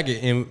yellow jacket.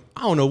 And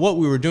I don't know what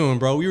we were doing,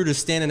 bro. We were just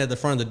standing at the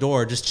front of the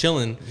door, just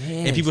chilling.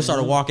 Yeah, and people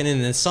started walking in.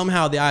 And then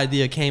somehow the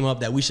idea came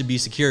up that we should be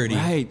security.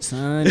 Right,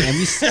 son. And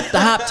we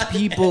stopped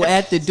people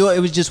at the door. It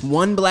was just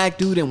one black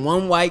dude and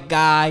one white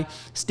guy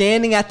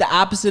standing at the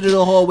opposite of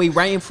the hallway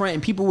right in front.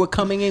 And people were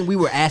coming in. We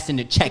were asking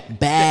to check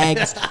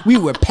bags. We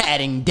were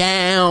patting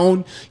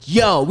down.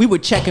 Yo, we were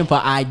checking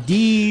for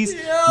IDs.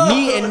 Yo.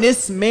 Me and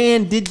this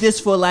man did this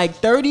for like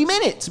 30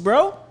 minutes,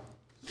 bro.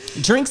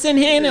 Drinks in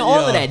hand and all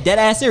of that. Dead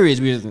ass serious.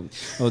 We was,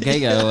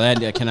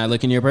 okay, can I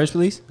look in your purse,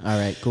 please? All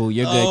right, cool.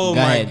 You're good. Oh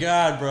Go my ahead.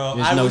 God, bro.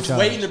 There's I no was charge.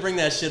 waiting to bring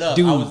that shit up.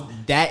 Dude,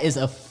 that is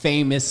a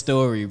famous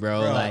story, bro.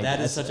 Like,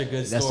 that is such a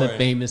good story. That's a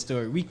famous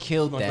story. We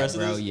killed that,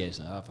 bro. Yes,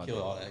 I'll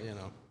kill all that, you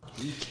know.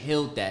 We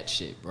killed that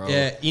shit, bro.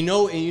 Yeah, you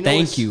know.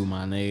 Thank you,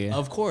 my nigga.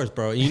 Of course,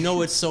 bro. You know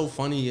what's so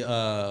funny? Here,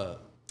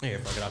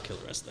 fuck it. I'll kill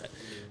the rest of that.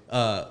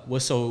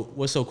 What's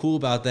so cool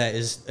about that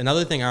is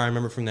another thing I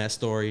remember from that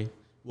story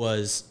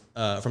was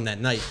from that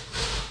night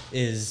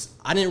is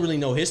I didn't really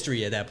know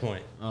history at that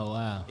point. Oh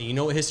wow! And you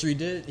know what history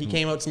did? He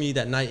came up to me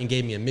that night and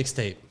gave me a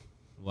mixtape.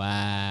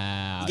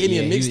 Wow! He gave me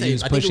a mixtape. He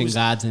was pushing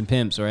Gods and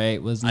Pimps,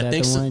 right? Wasn't that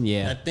the one?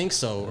 Yeah, I think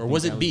so. Or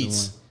was it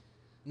Beats?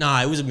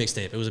 Nah, it was a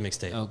mixtape. It was a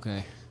mixtape.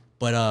 Okay.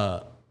 But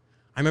I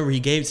remember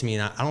he gave it to me,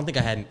 and I don't think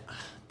I had.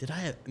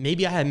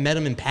 Maybe I had met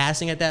him in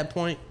passing at that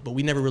point, but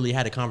we never really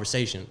had a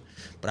conversation.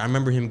 But I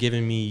remember him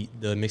giving me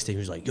the mixtape. He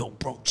was like, yo,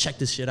 bro, check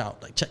this shit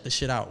out. Like, check this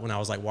shit out when I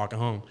was, like, walking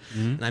home. Mm-hmm.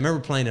 And I remember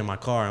playing it in my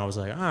car, and I was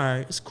like, all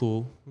right, it's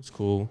cool. It's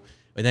cool.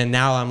 But then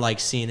now I'm, like,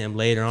 seeing him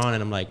later on,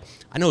 and I'm like,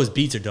 I know his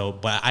beats are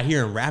dope, but I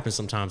hear him rapping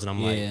sometimes, and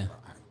I'm like,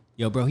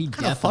 yo, bro, he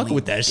definitely fucking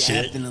with that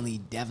shit.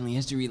 Definitely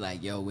history.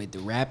 Like, yo, with the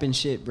rapping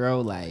shit, bro,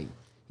 like,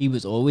 he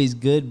was always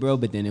good, bro.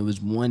 But then it was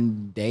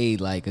one day,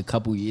 like, a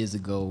couple years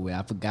ago where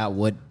I forgot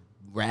what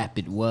rap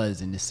it was,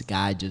 and this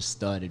guy just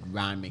started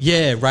rhyming.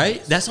 Yeah,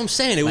 right? That's what I'm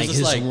saying. It was just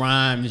his like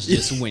rhymes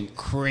just went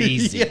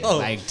crazy.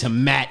 Like, to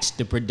match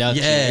the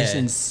production. Yeah. It's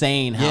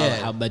insane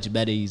how much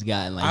better he's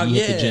gotten. Like, he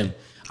hit the gym.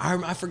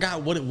 I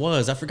forgot what it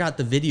was. I forgot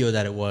the video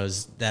that it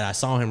was that I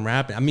saw him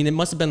rapping. I mean, it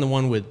must have been the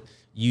one with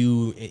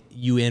you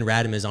and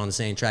Radimus on the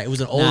same track. It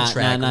was an old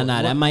track. Nah.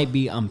 That might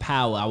be on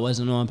Power. I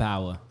wasn't on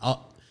Power.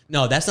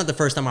 No, that's not the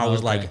first time I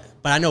was like,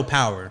 but I know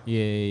Power.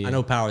 Yeah. I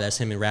know Power. That's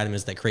him and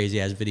Radimus, that crazy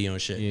ass video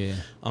and shit. Yeah.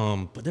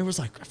 But there was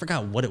like, I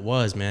forgot what it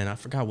was, man. I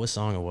forgot what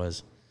song it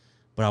was.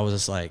 But I was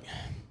just like,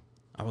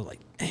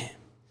 damn.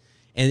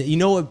 And you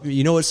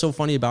know what's so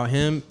funny about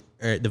him?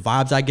 Or the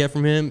vibes I get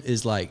from him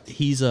is like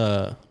he's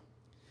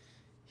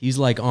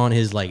like on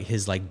his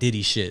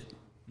Diddy shit.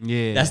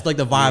 Yeah, that's like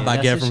the vibe I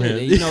get from him.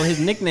 You know, his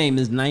nickname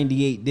is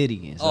 98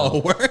 Diddy. So, oh,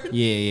 word?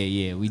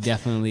 Yeah. We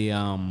definitely,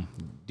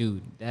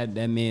 dude,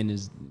 that man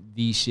is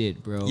the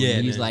shit, bro.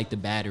 Yeah, he's man. like the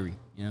battery.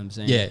 You know what I'm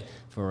saying? Yeah.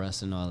 For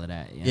us and all of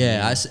that. You know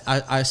yeah, I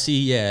mean? I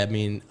see. Yeah, I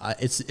mean,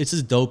 it's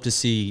just dope to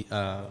see.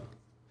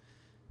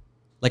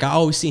 Like I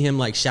always see him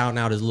like shouting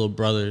out his little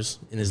brothers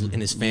and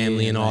his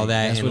family and all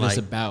that. That's and what like,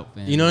 it's about,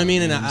 man. You know what I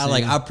mean? And I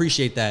I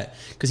appreciate that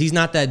because he's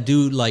not that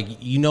dude. Like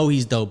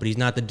he's dope, but he's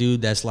not the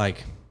dude that's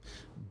like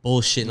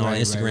bullshitting on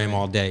Instagram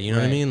all day. You know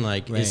what I mean?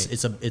 Like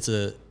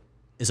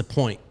it's a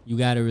point. You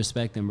gotta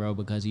respect him, bro,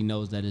 because he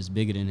knows that it's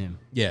bigger than him.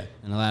 Yeah.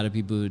 And a lot of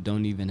people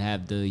don't even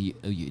have the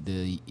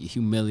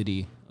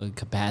humility or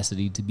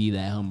capacity to be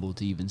that humble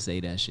to even say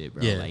that shit,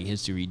 bro. Yeah. Like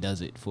history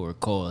does it for a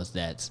cause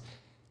that's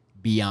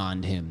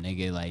beyond him,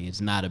 nigga. Like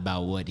it's not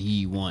about what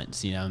he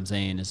wants, you know what I'm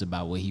saying? It's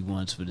about what he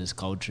wants for this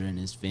culture and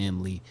his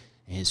family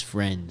and his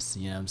friends,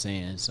 you know what I'm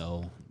saying?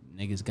 So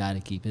niggas gotta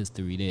keep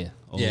history there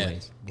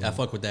always. Yeah, I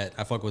fuck with that.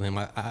 I fuck with him.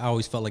 I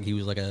always felt like he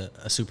was like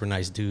a super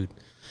nice dude.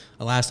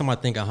 The last time I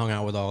think I hung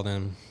out with all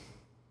them,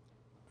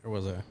 I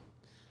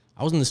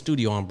was in the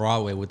studio on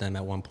Broadway with them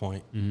at one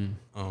point. Mm-hmm.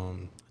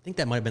 I think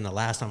that might have been the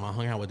last time I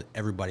hung out with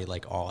everybody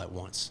like all at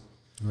once.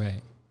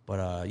 Right.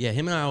 But yeah,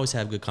 him and I always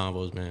have good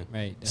combos, man.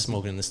 Right.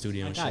 Smoking in the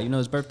studio and shit. You know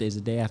his birthday's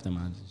the day after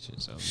mine and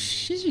shit. So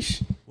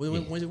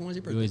when's your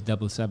birthday? We always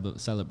double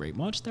celebrate.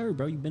 March 3rd,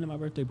 bro. You've been to my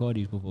birthday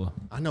parties before.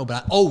 I know,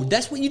 but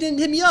that's when you didn't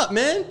hit me up,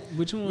 man.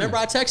 Which one? Remember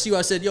I texted you.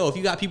 I said, yo, if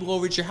you got people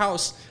over at your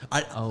house.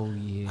 I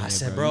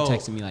said, bro. You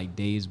texted me like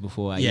days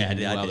before I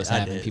was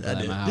having people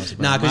at my house.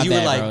 Bro. Nah, because you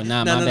were like, bro.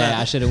 My bad.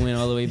 I should have went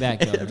all the way back,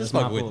 though. That's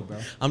my fault, bro.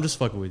 I'm just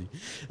fucking with you.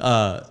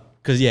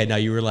 Because,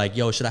 you were like,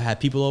 yo, should I have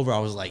people over? I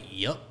was like,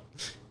 yup.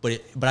 But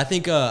I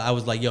think I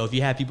was like, yo, if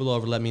you have people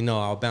over, let me know.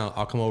 I'll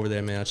come over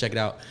there, man. I'll check it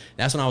out.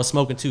 That's when I was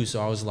smoking too.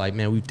 So I was like,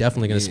 man, we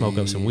definitely gonna smoke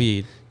up some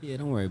weed. Yeah,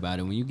 don't worry about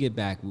it. When you get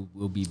back,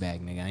 we'll be back,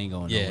 nigga. I ain't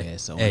going nowhere.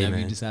 So whenever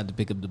you decide to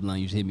pick up the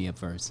blunt, you just hit me up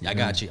first. I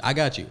got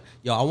you.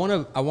 Yo, I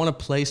wanna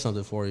play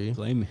something for you.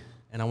 Play me.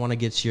 And I wanna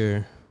get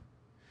your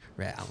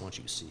I want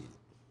you to see it.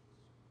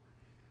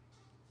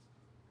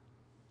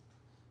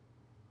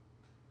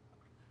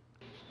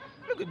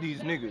 Look at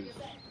these niggas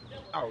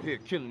out here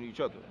killing each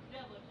other.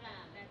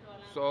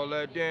 It's all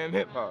that damn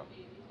hip hop.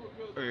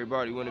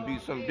 Everybody wanna be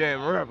some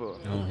damn rapper.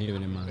 I don't hear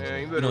it in my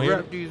Man, you better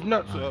wrap these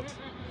nuts up.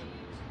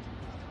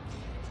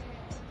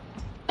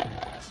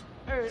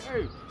 Hey.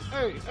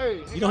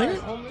 You don't hear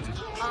it?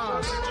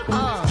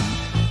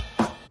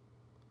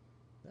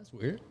 That's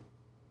weird.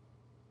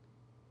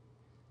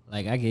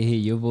 Like I can hear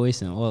your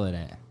voice and all of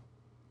that.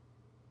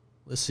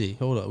 Let's see.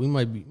 Hold up. We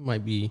might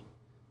be.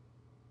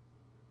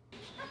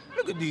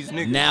 Look at these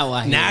niggas.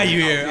 Now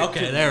you hear.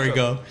 Okay, there we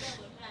go.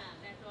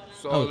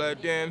 It's all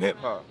that damn hip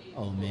hop.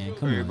 Oh man,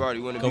 come Everybody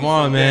on. wanna Come be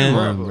on, some man. damn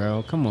Come on, rapper.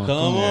 bro. Come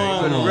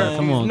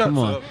on. Come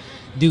on.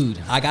 Dude,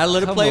 I gotta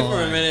let it play Come for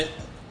a on. minute.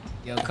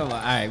 yo, come on.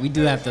 All right, we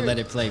do have to let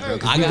it play, bro.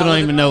 Because I people gotta don't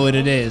let even know what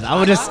it is. I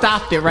would have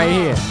stopped it right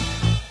here.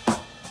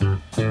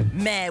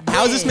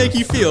 How does this make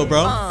you feel,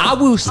 bro? I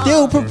will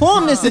still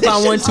perform this if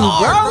I want to,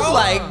 hard, bro.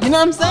 Like, you know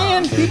what I'm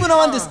saying? People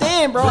don't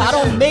understand, bro. I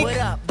don't make.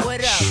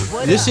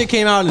 This shit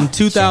came out in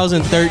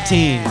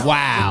 2013.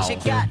 Wow.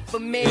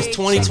 It's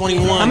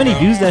 2021. How many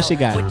views that shit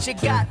got?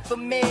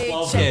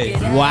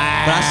 12K.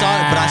 Wow.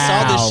 But I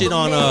saw this shit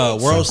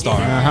on World Star.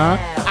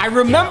 I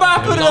remember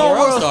I put it on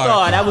World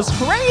Star. That was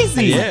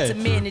crazy. Yeah.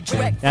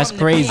 That's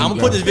crazy. I'm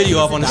gonna put this video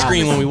up on the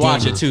screen when we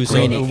watch it too. So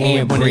and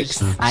when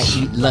bricks, I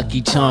eat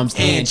Lucky Charms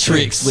and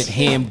tricks with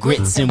ham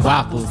grits and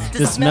waffles.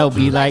 The smell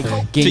be like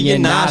getting your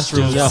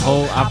nostrils. The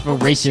whole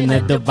operation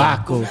a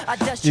debacle.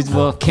 Just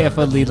walk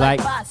carefully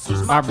like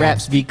our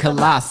raps be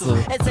colossal.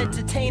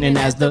 And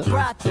as the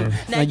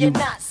now you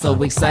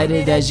so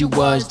excited as you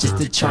was just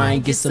to try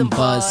and get some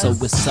buzz. So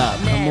what's up?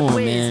 Come on,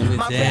 man.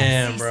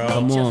 Damn, bro.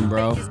 Come on,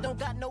 bro.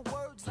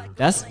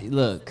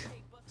 Look.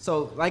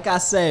 So like I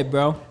said,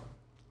 bro,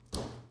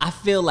 I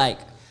feel like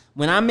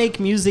when I make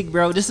music,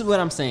 bro, this is what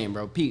I'm saying,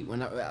 bro. Pete,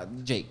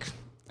 Jake,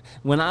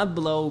 when I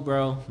blow,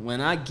 bro,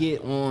 when I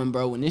get on,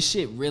 bro, when this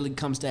shit really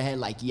comes to a head,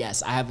 like,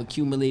 yes, I have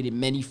accumulated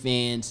many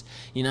fans,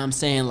 you know what I'm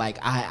saying? Like,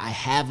 I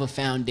have a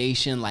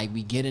foundation, like,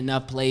 we get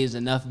enough plays,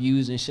 enough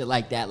views and shit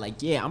like that. Like,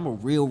 yeah, I'm a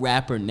real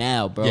rapper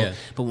now, bro. Yeah.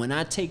 But when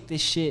I take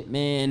this shit,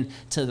 man,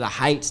 to the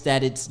heights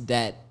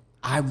that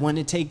I want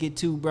to take it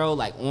to, bro,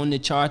 like, on the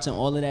charts and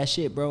all of that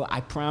shit, bro,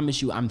 I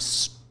promise you, I'm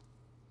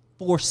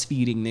force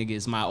feeding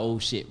niggas my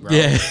old shit, bro.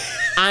 Yeah.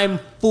 I'm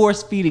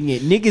force feeding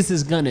it. Niggas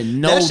is gonna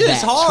know That shit that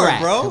is hard,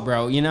 track,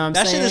 bro. You know what I'm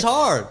That saying? shit is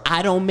hard.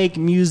 I don't make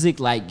music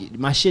like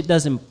my shit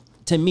doesn't.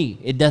 To me,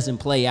 it doesn't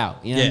play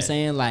out. You know what I'm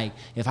saying? Like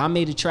if I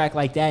made a track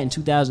like that in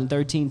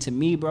 2013, to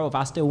me, bro, if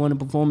I still want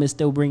to perform it,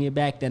 still bring it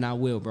back, then I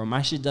will, bro.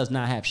 My shit does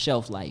not have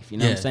shelf life. You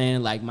know what I'm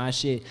saying? Like my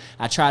shit,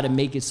 I try to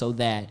make it so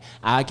that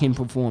I can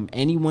perform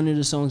any one of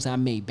the songs I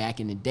made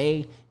back in the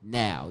day.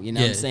 Now, you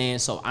know what I'm saying?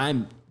 So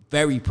I'm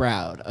very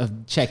proud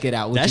of Check It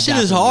Out. What That You shit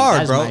Got is For Me. hard,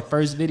 That's bro. my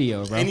first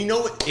video, bro. And you know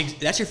what?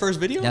 That's your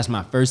first video? That's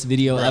my first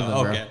video ever,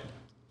 bro. Okay.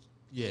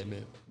 Yeah,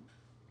 man.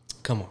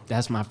 Come on.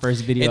 That's my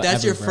first video If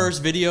that's ever, your bro.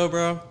 first video,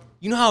 bro,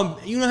 you know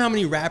how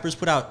many rappers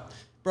put out.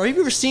 Bro, have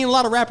you ever seen a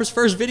lot of rappers'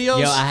 first videos?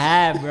 Yo, I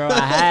have, bro.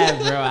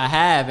 I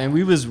have. And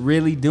we was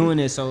really doing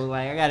it. So,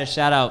 like, I got to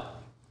shout out.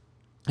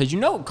 Because you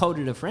know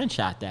Coda the Friend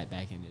shot that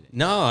back in the day.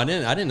 No, I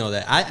didn't know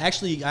that.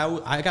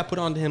 I got put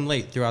on to him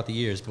late throughout the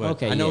years,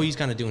 but I know he's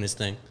kind of doing his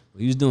thing.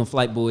 He was doing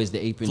Flight Boys,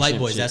 the Ape and Flight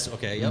Chimp Boys, shit. that's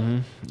okay, yep.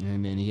 And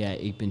then he had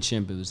Ape and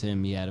Chimp. It was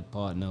him. He had a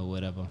partner or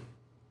whatever.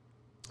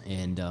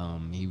 And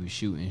he was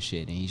shooting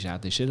shit. And he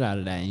shot the shit out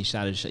of that. And he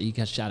shot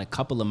a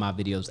couple of my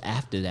videos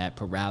after that,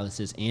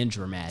 Paralysis and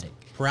Dramatic.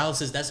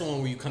 Paralysis, that's the one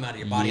where you come out of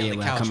your body on the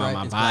when couch, I come right? out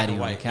my It's black body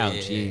and on the white.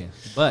 couch, yeah.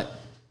 But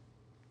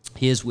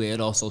here's where it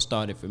also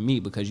started for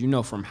me, because you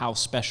know from House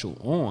Special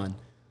on,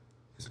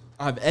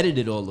 I've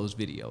edited all those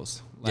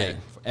videos. Like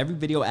for every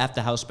video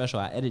after House Special,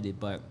 I edited,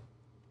 but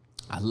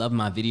I love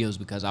my videos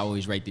because I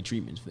always write the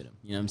treatments for them.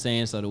 You know what I'm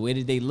saying? So the way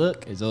that they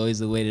look is always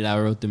the way that I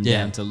wrote them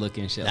down to look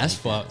and shit.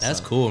 That's like That's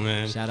so, cool,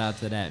 man. Shout out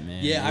to that,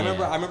 man. Yeah, I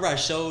remember I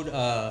showed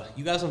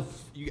you guys some.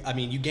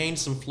 You gained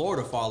some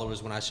Florida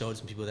followers when I showed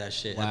some people that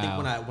shit. Wow. I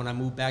think when I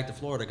moved back to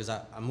Florida, because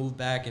I moved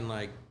back in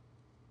like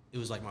it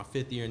was like my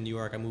 5th year in New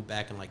York. I moved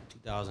back in like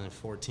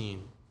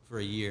 2014 for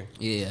a year.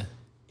 Yeah.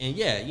 And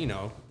yeah, you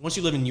know, once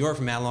you live in New York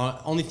for that long,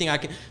 only thing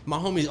my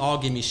homies all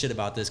give me shit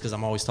about this because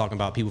I'm always talking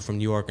about people from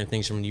New York and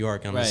things from New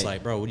York. And I'm just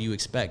like, bro, what do you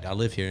expect? I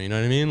live here. You know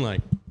what I mean?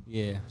 Like,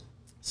 yeah.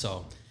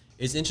 So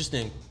it's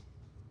interesting.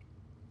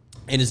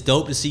 And it's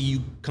dope to see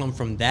you come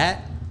from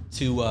that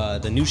to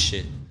the new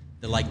shit.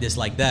 The like this,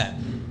 like that.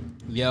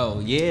 Yo,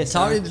 yeah.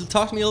 Talk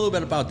to me a little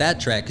bit about that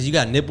track because you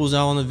got nipples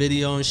all on the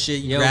video and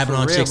shit. You grabbing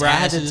on chicks' bro.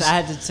 asses.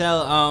 I had to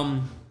tell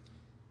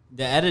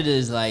the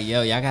editor's like,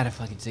 yo, y'all gotta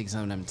fucking take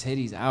some of them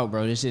titties out,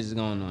 bro. This shit is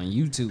going on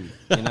YouTube.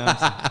 You know what I'm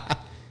saying?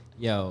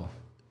 Yo.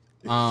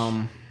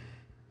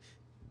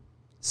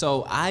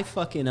 So I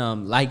fucking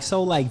like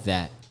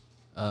that.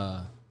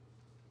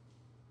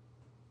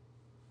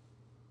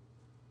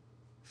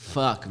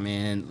 Fuck,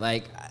 man.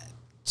 Like,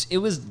 it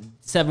was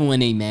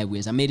 718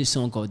 Madwiz. I made a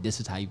song called "This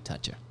Is How You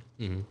Touch Her."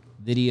 Mm-hmm.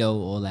 Video,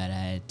 all that. I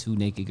had 2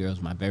 naked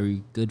girls, my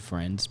very good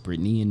friends,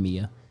 Brittany and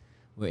Mia,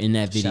 were in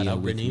that video. Shout out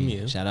with Brittany me.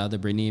 and Mia. Shout out to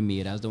Brittany and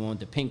Mia. That was the one with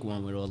the pink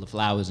one with all the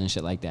flowers and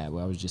shit like that,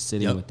 where I was just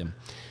sitting with them.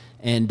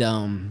 And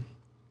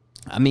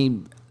I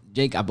mean,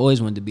 Jake, I've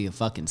always wanted to be a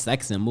fucking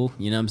sex symbol.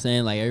 You know what I'm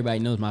saying? Like, everybody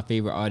knows my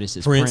favorite artist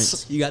is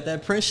Prince. You got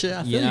that Prince shit.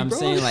 I feel you know what I'm bro.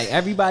 saying? Like,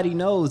 everybody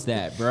knows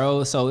that,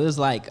 bro. So it was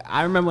like,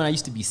 I remember when I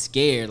used to be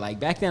scared. Like,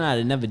 back then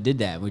I never did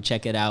that. We'd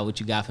check it out, what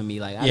you got for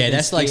me. Like, yeah,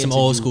 that's like some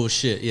old school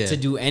shit. Yeah, to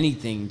do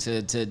anything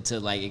to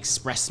like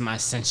express my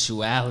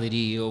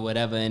sensuality or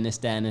whatever, and this,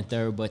 that, and the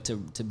third. But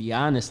to be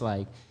honest,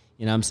 like,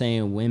 you know what I'm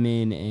saying,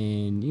 women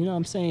and, you know what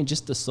I'm saying,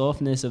 just the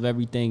softness of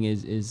everything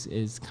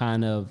is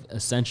kind of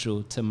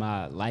essential to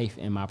my life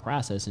and my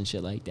process and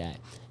shit like that.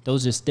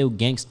 Those are still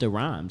gangster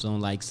rhymes on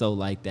like so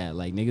like that.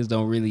 Like, niggas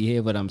don't really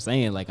hear what I'm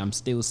saying. Like, I'm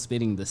still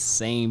spitting the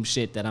same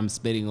shit that I'm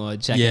spitting on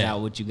Check It Out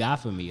What You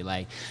Got For Me.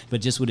 Like,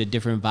 but just with a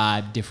different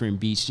vibe,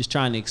 different beats, just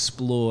trying to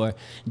explore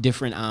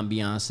different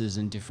ambiances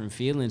and different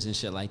feelings and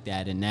shit like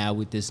that. And now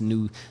with this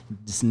new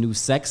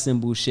sex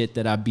symbol shit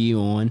that I be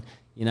on,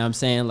 you know what I'm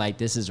saying? Like,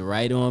 this is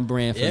right on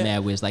brand for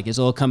Madwiz. Like, it's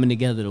all coming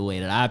together the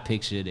way that I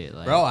pictured it.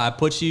 Like, bro, I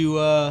put you,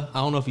 I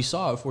don't know if you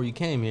saw it before you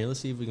came here.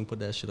 Let's see if we can put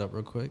that shit up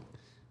real quick.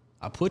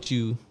 I got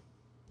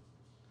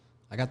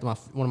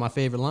one of my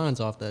favorite lines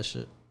off that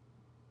shit.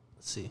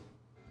 Let's see.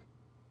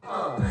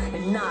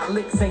 And nah,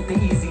 licks ain't the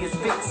easiest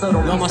fix, so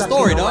don't you know my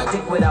story, dog.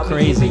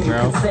 Crazy,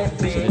 bro.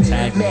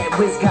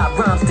 Madwiz got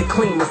rhymes to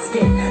clean the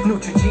skin.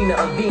 Neutrogena,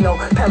 Aveeno,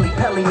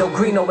 Pelli, no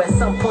Greeno. At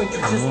some point, you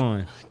just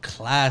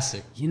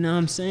classic. You know what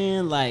I'm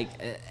saying? Like,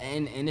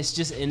 and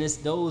it's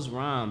those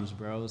rhymes,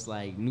 bro. It's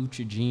like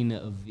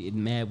Neutrogena,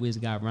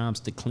 Madwiz got rhymes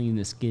to clean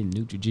the skin.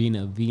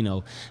 Neutrogena,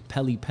 Aveeno,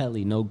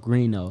 Pelli, no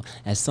Greeno.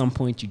 At some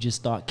point, you just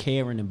start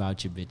caring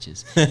about your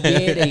bitches.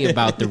 Yeah, they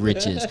about the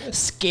riches.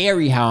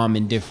 Scary how I'm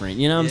indifferent.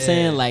 You know what I'm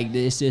saying? Like,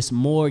 it's just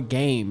more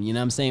game. You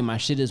know what I'm saying? My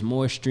shit is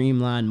more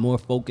streamlined, more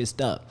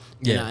focused up.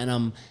 Yeah.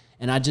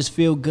 And I just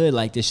feel good.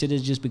 Like, this shit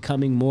is just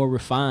becoming more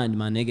refined,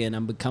 my nigga. And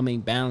I'm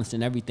becoming balanced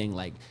and everything.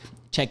 Like,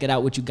 Check It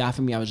Out What You Got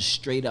For Me. I was just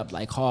straight up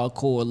like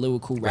hardcore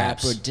lyrical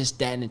rapper. Just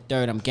that and the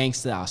third. I'm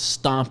gangster. I'll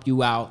stomp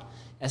you out.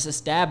 That's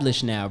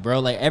established now,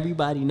 bro. Like,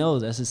 everybody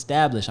knows that's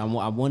established. I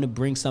want to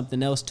bring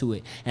something else to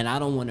it. And I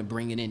don't want to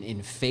bring it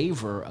in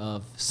favor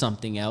of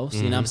something else.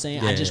 You know what I'm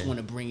saying? I just want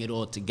to bring it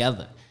all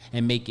together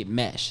and make it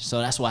mesh. So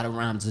that's why the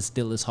rhymes are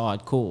still as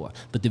hardcore.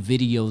 But the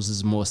videos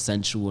is more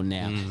sensual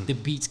now. The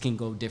beats can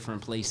go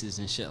different places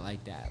and shit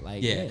like that.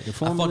 Like, the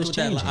formula is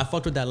changing. I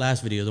fucked with that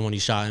last video, the one he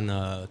shot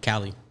in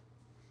Cali.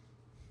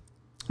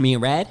 Me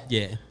and Rad?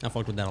 Yeah, I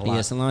fucked with that a lot.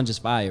 Yeah, Solange is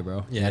fire,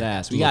 bro. Yeah, that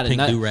ass. We got pink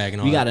do-rag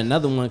and all we got that.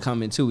 another one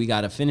coming too. We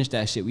gotta finish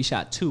that shit. We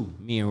shot 2,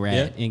 me and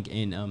Rad,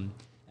 in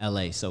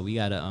LA. So we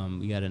got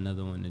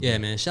another one to do. Yeah,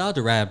 man. Shout out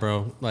to Rad,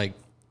 bro. Like,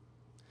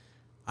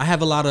 I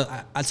have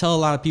I tell a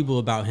lot of people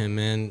about him,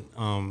 man.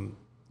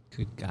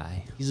 Good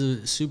guy. He's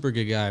a super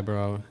good guy,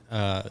 bro.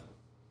 But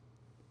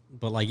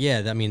like,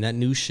 yeah, I mean, that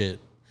new shit.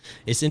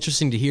 It's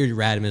interesting to hear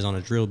Radimus on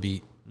a drill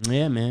beat.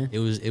 Yeah, man. It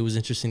was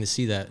interesting to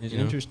see that. It's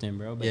interesting,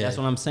 bro. But that's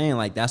what I'm saying.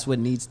 Like, that's what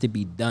needs to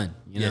be done.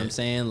 You know what I'm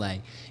saying?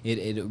 Like,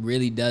 it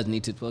really does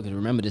need to. Because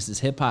remember, this is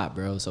hip hop,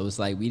 bro. So it's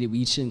like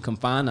we shouldn't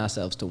confine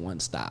ourselves to one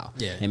style.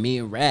 Yeah. And me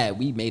and Rad,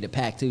 we made a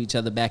pact to each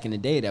other back in the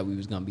day that we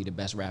was gonna be the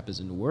best rappers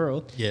in the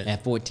world. Yeah.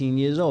 At 14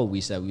 years old,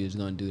 we said we was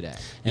gonna do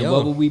that. And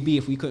what would we be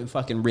if we couldn't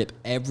fucking rip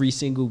every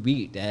single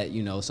beat that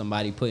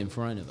somebody put in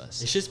front of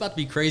us? It's just about to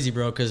be crazy,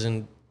 bro. Because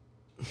in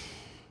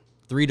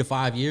 3 to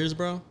 5 years,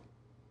 bro.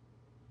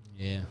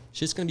 Yeah.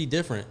 Shit's gonna be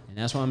different. And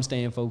that's why I'm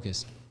staying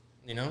focused.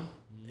 You know?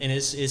 And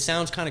it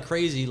sounds kind of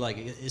crazy. Like,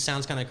 it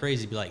sounds kind of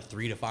crazy to be like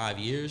 3 to 5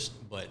 years,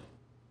 but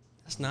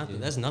that's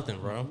nothing,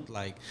 bro.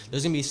 Like,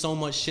 there's gonna be so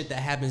much shit that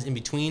happens in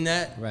between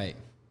that. Right.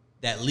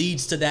 That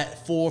leads to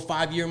that 4 or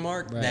 5 year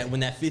mark. Right. That when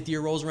that 5th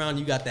year rolls around,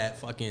 you got that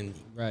fucking,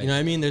 right. You know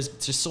what I mean? There's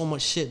just so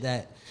much shit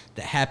that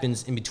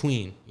happens in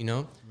between, you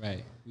know?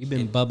 Right. We've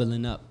been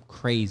bubbling up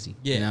crazy.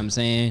 Yeah. You know what I'm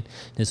saying?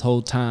 This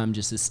whole time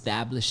just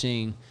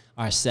establishing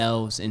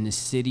ourselves in this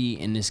city,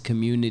 in this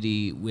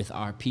community with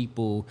our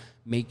people,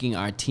 making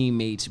our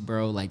teammates,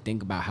 bro. Like,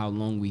 think about how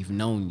long we've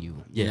known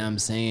you. You know what I'm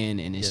saying?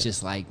 And it's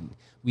just like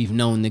we've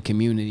known the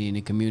community and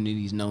the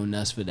community's known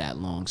us for that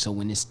long. So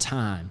when it's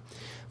time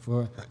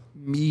for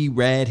me,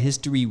 Rad,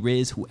 History,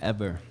 Riz,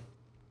 whoever,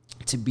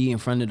 to be in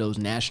front of those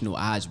national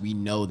eyes, we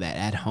know that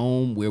at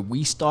home where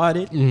we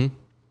started,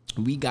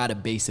 we got a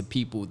base of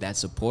people that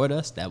support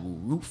us, that will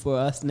root for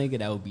us, nigga,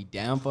 that will be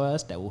down for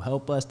us, that will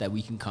help us, that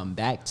we can come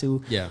back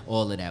to. Yeah.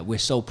 All of that. We're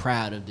so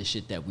proud of the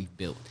shit that we've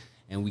built,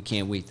 and we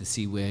can't wait to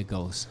see where it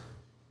goes.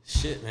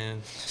 Shit,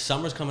 man.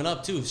 Summer's coming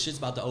up, too. Shit's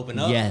about to open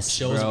up. Yes,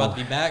 Show's bro. about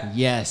to be back.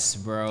 Yes,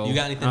 bro. You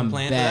got anything I'm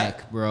planned back,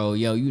 for that? bro.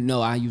 Yo, you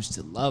know I used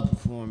to love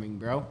performing,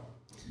 bro.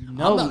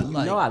 No,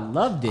 I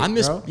loved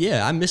it, bro.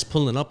 Yeah, I miss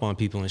pulling up on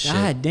people and shit.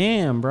 God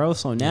damn, bro.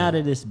 So now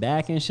that it's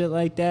back and shit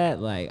like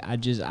that, like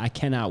I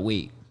cannot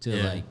wait to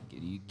like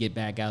get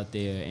back out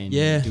there and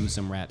do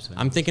some raps.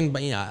 I'm thinking,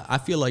 but I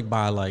feel like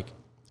by like,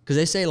 because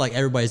they say like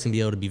everybody's gonna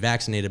be able to be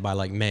vaccinated by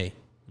like May.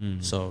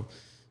 So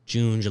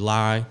June,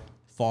 July,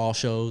 fall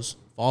shows.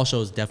 Fall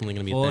shows definitely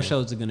gonna be. Fall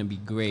shows are gonna be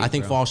great. I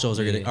think fall shows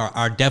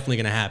are definitely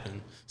gonna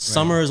happen.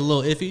 Summer is a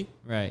little iffy,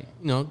 right?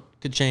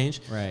 Could change,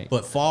 right?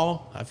 But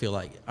fall, I feel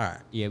like all right.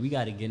 Yeah, we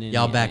got to get in.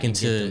 Y'all back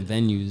into get the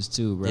venues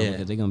too, bro,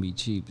 because they're gonna be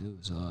cheap too.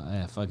 So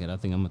fuck it. I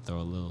think I'm gonna throw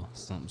a little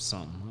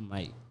something. I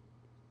might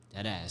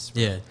that ass.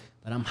 Bro. Yeah,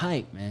 but I'm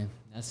hyped, man.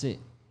 That's it.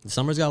 The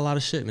summer's got a lot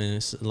of shit, man.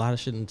 It's a lot of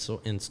shit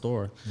in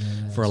store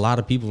for a lot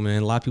of people,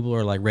 man. A lot of people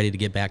are like ready to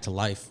get back to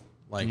life.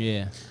 Like,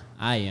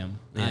 I am.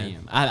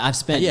 I've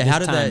spent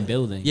time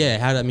building. Yeah,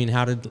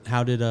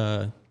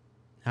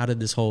 how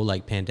did this whole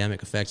like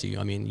pandemic affect you?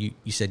 I mean,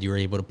 you said you were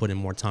able to put in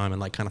more time and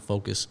like kind of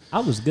focus. I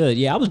was good.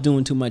 Yeah, I was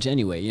doing too much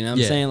anyway. You know what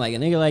I'm saying? Like a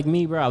nigga like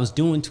me, bro, I was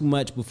doing too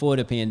much before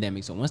the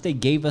pandemic. So once they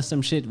gave us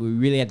some shit, we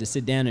really had to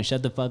sit down and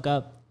shut the fuck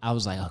up. I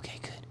was like, okay,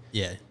 good.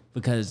 Yeah.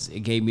 Because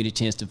it gave me the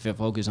chance to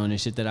focus on the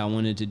shit that I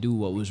wanted to do,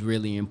 what was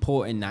really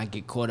important, not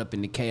get caught up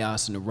in the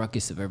chaos and the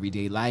ruckus of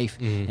everyday life.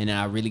 And then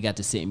I really got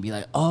to sit and be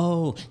like,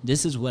 oh,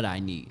 this is what I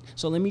need.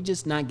 So let me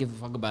just not give a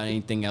fuck about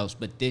anything else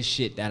but this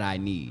shit that I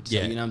need. So,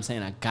 you know what I'm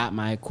saying? I got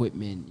my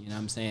equipment. You know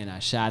what I'm saying? I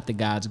shot the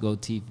God's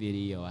Goatee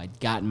video. I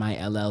got my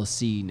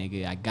LLC,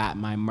 nigga. I got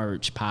my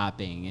merch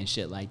popping and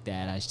shit like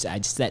that. I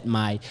set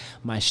my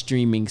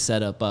streaming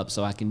setup up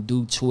so I can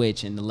do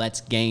Twitch and the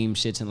Let's Game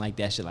shits and like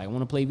that shit. Like, I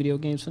want to play video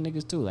games for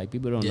niggas too. Like,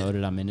 people don't know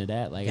that I'm into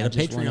that. Like, I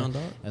just Patreon,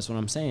 dog. That's what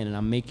I'm saying. And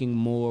I'm making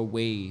more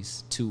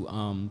ways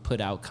to put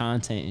out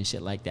content and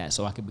shit like that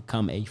so I can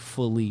become a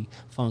fully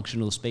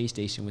functional space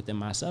station within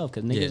myself.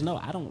 Because niggas know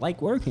I don't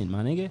like working,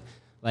 my nigga.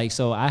 Like,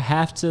 so I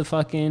have to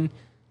fucking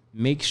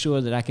make sure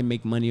that I can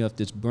make money off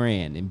this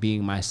brand and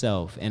being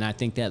myself. And I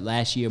think that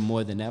last year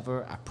more than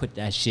ever, I put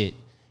that shit,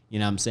 you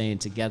know what I'm saying,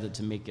 together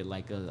to make it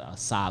like a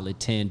solid,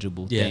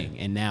 tangible thing.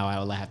 And now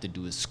all I have to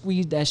do is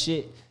squeeze that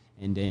shit.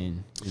 And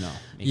then,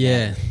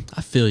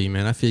 I feel you,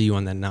 man. I feel you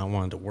on that not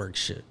wanting to work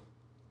shit.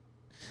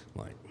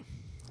 Like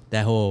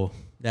that whole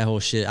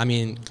shit. I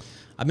mean,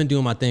 I've been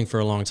doing my thing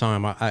for a long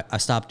time. I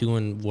stopped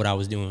doing what I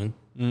was doing,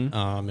 and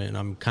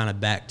I'm kind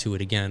of back to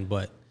it again.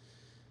 But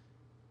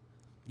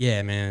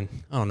yeah, man,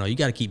 I don't know. You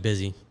got to keep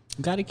busy.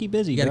 You got to keep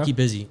busy. You got to keep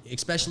busy,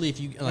 especially if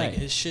you like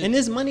shit. And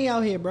there's money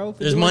out here, bro.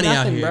 There's money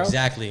out here, bro.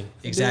 Exactly.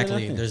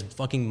 There's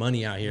fucking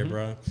money out here,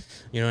 bro.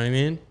 You know what I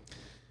mean?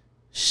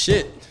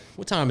 Shit.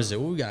 What time is it?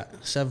 What we got?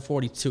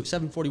 7:42,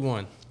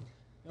 7:41. You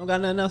don't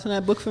got nothing else in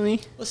that book for me?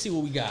 Let's see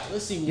what we got.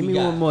 Give me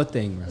one more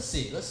thing, bro. Let's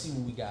see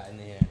what we got in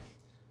there.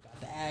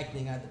 Got the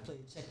acting, got the play.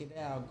 Check it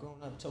out.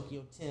 Growing Up,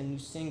 Tokyo 10, new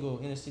single,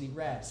 Inner City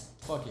Raps.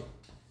 Fuck it.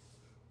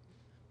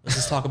 Let's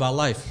just talk about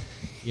life.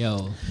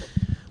 Yo.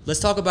 Let's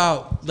talk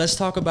about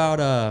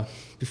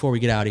before we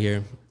get out of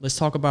here. Let's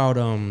talk about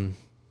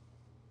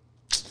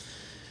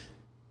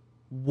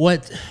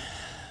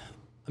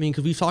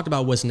because we've talked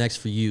about what's next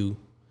for you.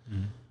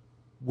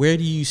 Where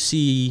do you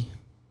see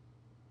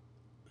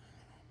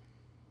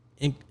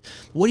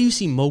what do you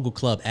see Mogul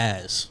Club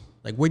as?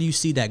 Like, where do you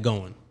see that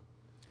going?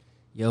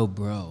 Yo,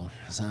 bro,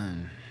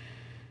 son.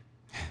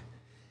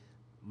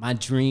 My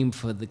dream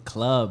for the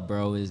club,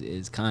 bro,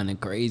 is kind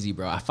of crazy,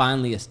 bro. I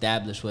finally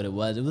established what it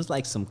was. It was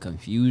like some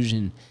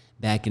confusion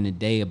back in the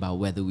day about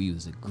whether we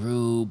was a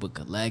group, a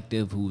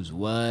collective, who's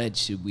what.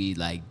 Should we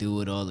like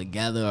do it all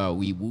together? Are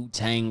we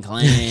Wu-Tang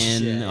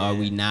Clan? Are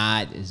we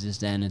not? It's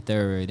just that and the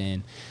third.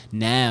 And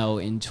now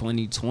in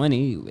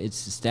 2020,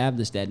 it's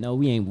established that no,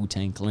 we ain't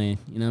Wu-Tang Clan.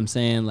 You know what I'm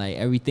saying? Like,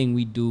 everything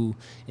we do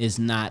is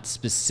not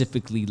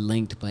specifically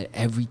linked, but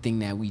everything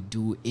that we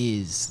do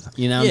is.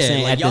 You know what I'm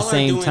saying? Like, at the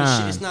same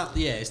time.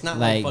 It's not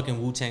like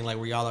fucking Wu-Tang, like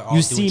where y'all are all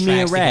you doing see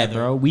me and Rad,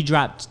 together. bro. We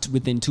dropped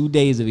within 2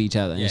 days of each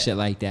other and shit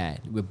like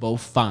that. We're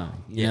both fine.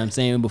 You know what I'm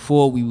saying?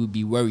 Before, we would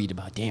be worried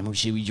about, damn,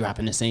 shit, we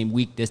dropping the same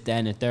week, this, that,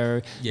 and the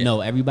third.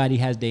 No, everybody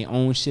has their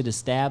own shit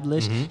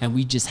established, and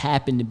we just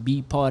happen to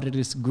be part of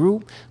this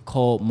group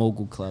called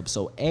Mogul Club.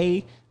 So,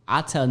 I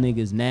tell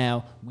niggas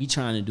now, we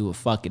trying to do a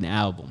fucking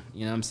album.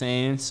 You know what I'm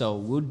saying? So,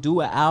 we'll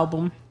do an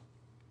album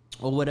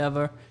or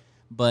whatever,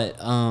 but...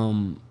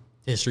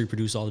 History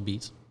produce all the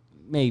beats.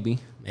 Maybe.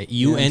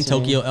 You and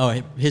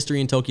Tokyo,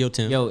 History and Tokyo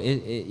 10.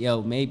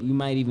 Yo, maybe we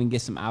might even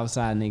get some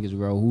outside niggas,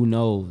 bro. Who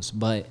knows?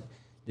 But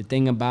the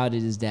thing about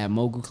it is that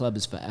Mogul Club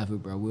is forever,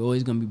 bro. We're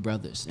always going to be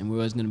brothers, and we're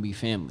always going to be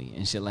family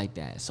and shit like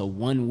that. So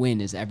one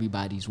win is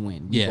everybody's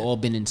win. We've all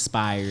been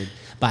inspired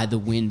by the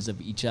wins of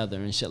each other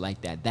and shit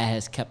like that. That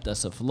has kept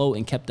us afloat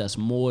and kept us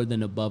more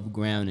than above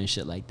ground and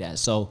shit like that.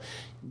 So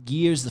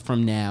years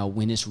from now,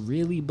 when it's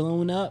really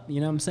blown up,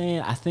 you know what I'm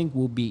saying? I think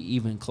we'll be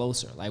even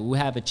closer. Like, we'll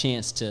have a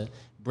chance to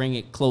bring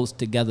it close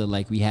together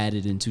like we had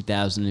it in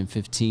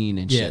 2015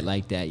 and shit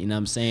like that, you know what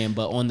I'm saying?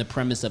 But on the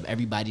premise of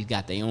everybody's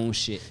got their own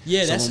shit.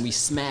 So when we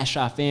smash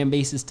our fan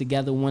bases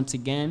together once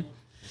again,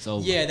 So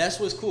yeah, that's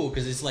what's cool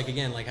because it's like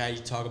again, like how you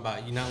talk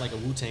about you're not like a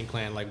Wu-Tang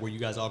Clan, like where you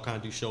guys all kind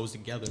of do shows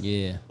together.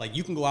 Yeah. Like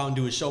you can go out and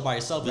do a show by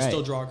yourself and Right.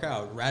 still draw a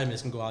crowd.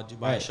 Radimus can go out and do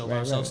by a show by right,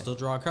 himself, right. still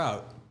draw a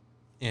crowd.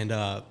 And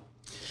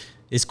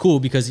it's cool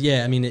because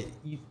yeah, I mean,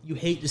 you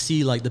hate to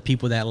see like the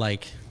people that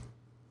like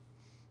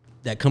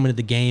that come into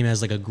the game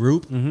as like a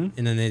group and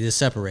then they just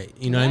separate.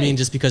 You know what I mean?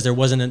 Just because there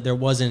wasn't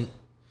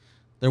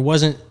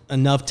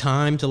enough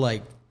time to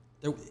like.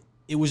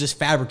 It was just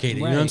fabricated.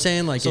 You know what I'm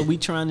saying? Like, so we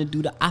trying to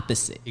do the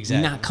opposite.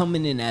 Exactly. We're not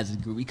coming in as a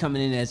group. We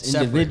coming in as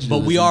separate.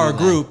 individuals. But we are a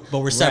group, but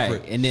we're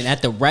separate. Right. And then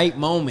at the right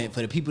moment, for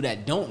the people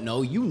that don't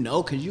know, you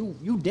know, because you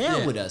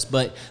down with us.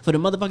 But for the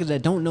motherfuckers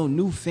that don't know,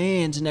 new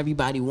fans and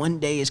everybody, one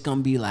day it's going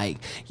to be like,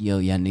 yo,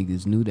 y'all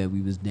niggas knew that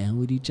we was down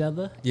with each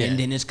other. Yeah. And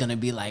then it's going to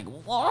be like,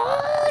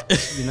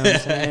 what? You know what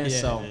I'm saying? Yeah,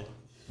 so man.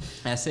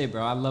 that's it,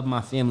 bro. I love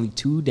my family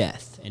to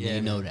death. And Yeah,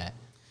 they know man. that.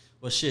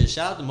 Well, shit.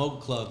 Shout out to Mogul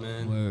Club,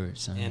 man. Word,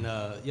 son. And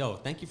yo,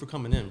 thank you for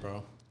coming in,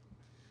 bro.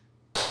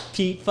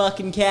 Pete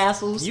fucking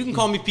Castles. You can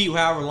call me Pete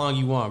however long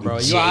you want, bro.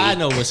 Jake. I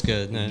know what's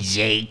good, man.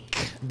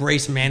 Jake.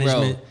 Brace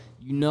management. Bro,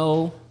 you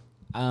know,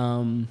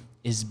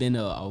 it's been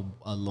a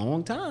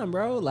long time,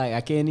 bro. Like, I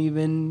can't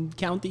even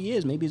count the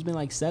years. Maybe it's been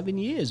like 7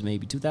 years,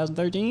 maybe.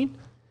 2013?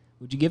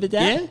 Would you give it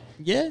that?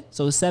 Yeah.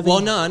 So it's 7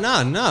 Well, no.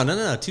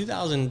 2011.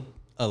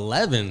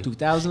 2011.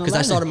 Because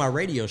I started my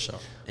radio show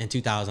in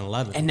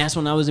 2011. And that's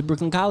when I was at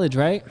Brooklyn College,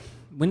 right?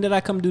 When did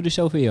I come do the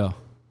show for y'all?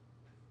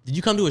 Did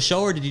you come to a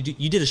show or did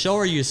you did a show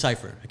or you a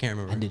cipher? I can't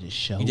remember. I did a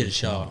show. You did a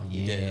show. Yeah,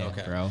 You did,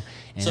 okay. bro.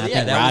 And So, I yeah,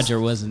 think that Roger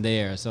wasn't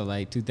there. So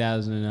like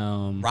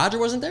 2000. Roger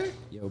wasn't there?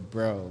 Yo,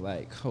 bro,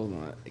 like, hold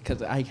on.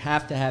 Because I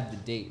have to have the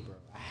date, bro.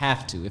 I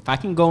have to. If I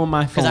can go on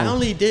my phone. Because I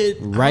only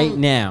did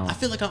now. I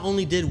feel like I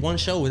only did one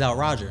show without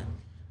Roger.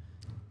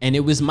 And it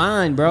was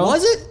mine, bro.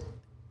 Was it?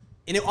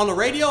 On the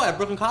radio at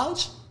Brooklyn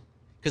College?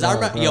 Because I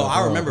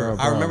remember,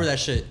 I remember that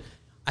shit.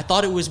 I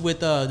thought it was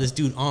with this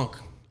dude Unk.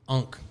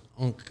 I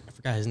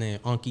forgot his name.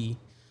 Unky. I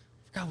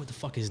forgot what the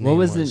fuck his name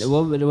was.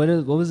 What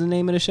was the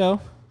name of the show?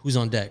 Who's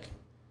on deck?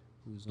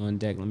 Who's on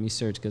deck? Let me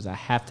search because I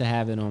have to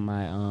have it on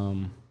my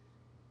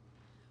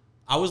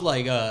I was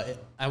like,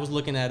 I was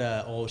looking at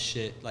old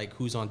shit like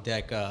Who's on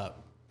Deck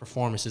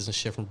performances and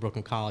shit from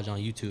Brooklyn College on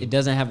YouTube. It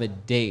doesn't have a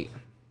date,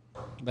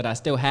 but I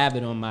still have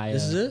it on my.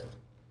 This is it?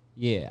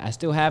 Yeah, I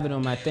still have it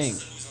on my thing.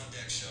 Who's on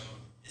Deck show?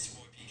 It's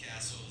your boy P.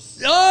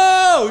 Castles.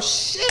 Oh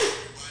shit!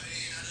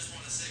 I just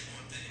want to say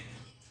one thing.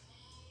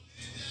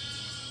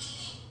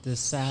 The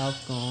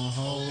South gon'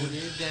 hold it.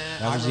 It down.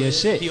 That was your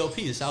shit.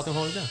 P.O.P. The South can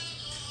hold it down.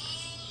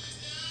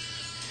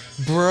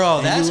 Bro,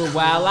 And that's you were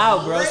wild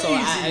out, bro. So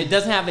crazy. it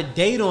doesn't have a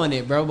date on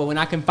it, bro. But when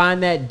I can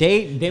find that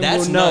date, then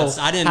That's we'll know nuts.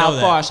 I didn't how know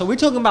that. far. So we're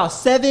talking about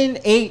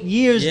 7-8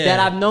 years Yeah. that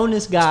I've known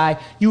this guy.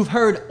 You've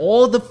heard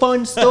all the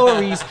fun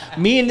stories.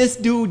 Me and this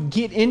dude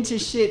get into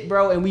shit,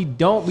 bro, and we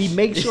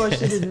make sure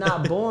shit is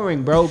not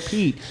boring, bro.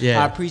 Pete,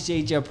 Yeah. I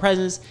appreciate your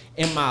presence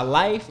in my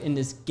life, in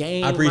this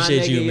game. I appreciate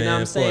my nigga, you, you know man, what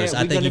I'm of saying? course.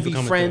 I We're thank gonna you for be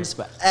coming friends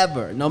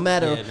forever, no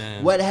matter Yeah,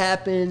 man. what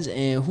happens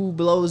and who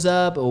blows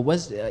up or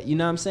what's, you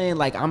know what I'm saying?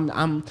 Like I'm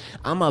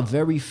a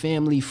very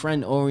family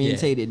friend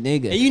orientated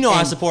nigga. And you know I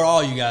And- support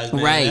all you guys,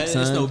 man. Right, It's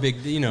son. no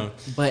big, you know.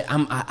 But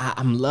I'm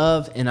in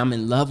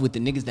love with the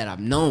niggas that I've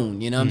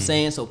known. You know what Hmm. I'm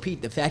saying? So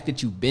Pete, the fact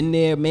that you've been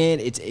there, man,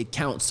 it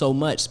counts so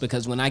much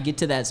because when I get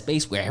to that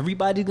space where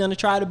everybody's gonna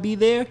try to be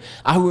there,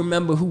 I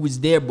remember who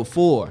was there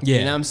before. Yeah.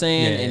 You know what I'm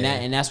saying? Yeah, and yeah,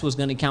 and that's what's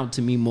gonna count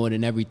to me more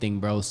than everything,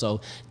 bro.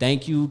 So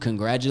thank you,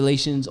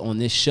 congratulations on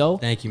this show.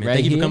 Thank you, man.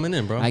 Thank you for here. coming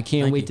in, bro. I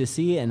can't Thank wait you. to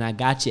see it, and I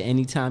got you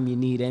anytime you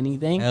need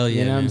anything. Hell yeah,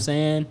 you know what I'm man.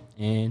 saying?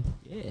 And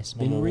yeah, it's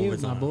been more real,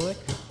 with my time. boy.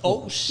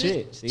 Oh,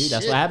 shit. See,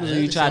 that's Shit, what happens when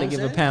man. you try to You see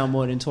give what a I'm pound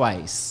more than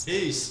twice.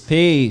 Peace.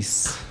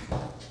 Peace.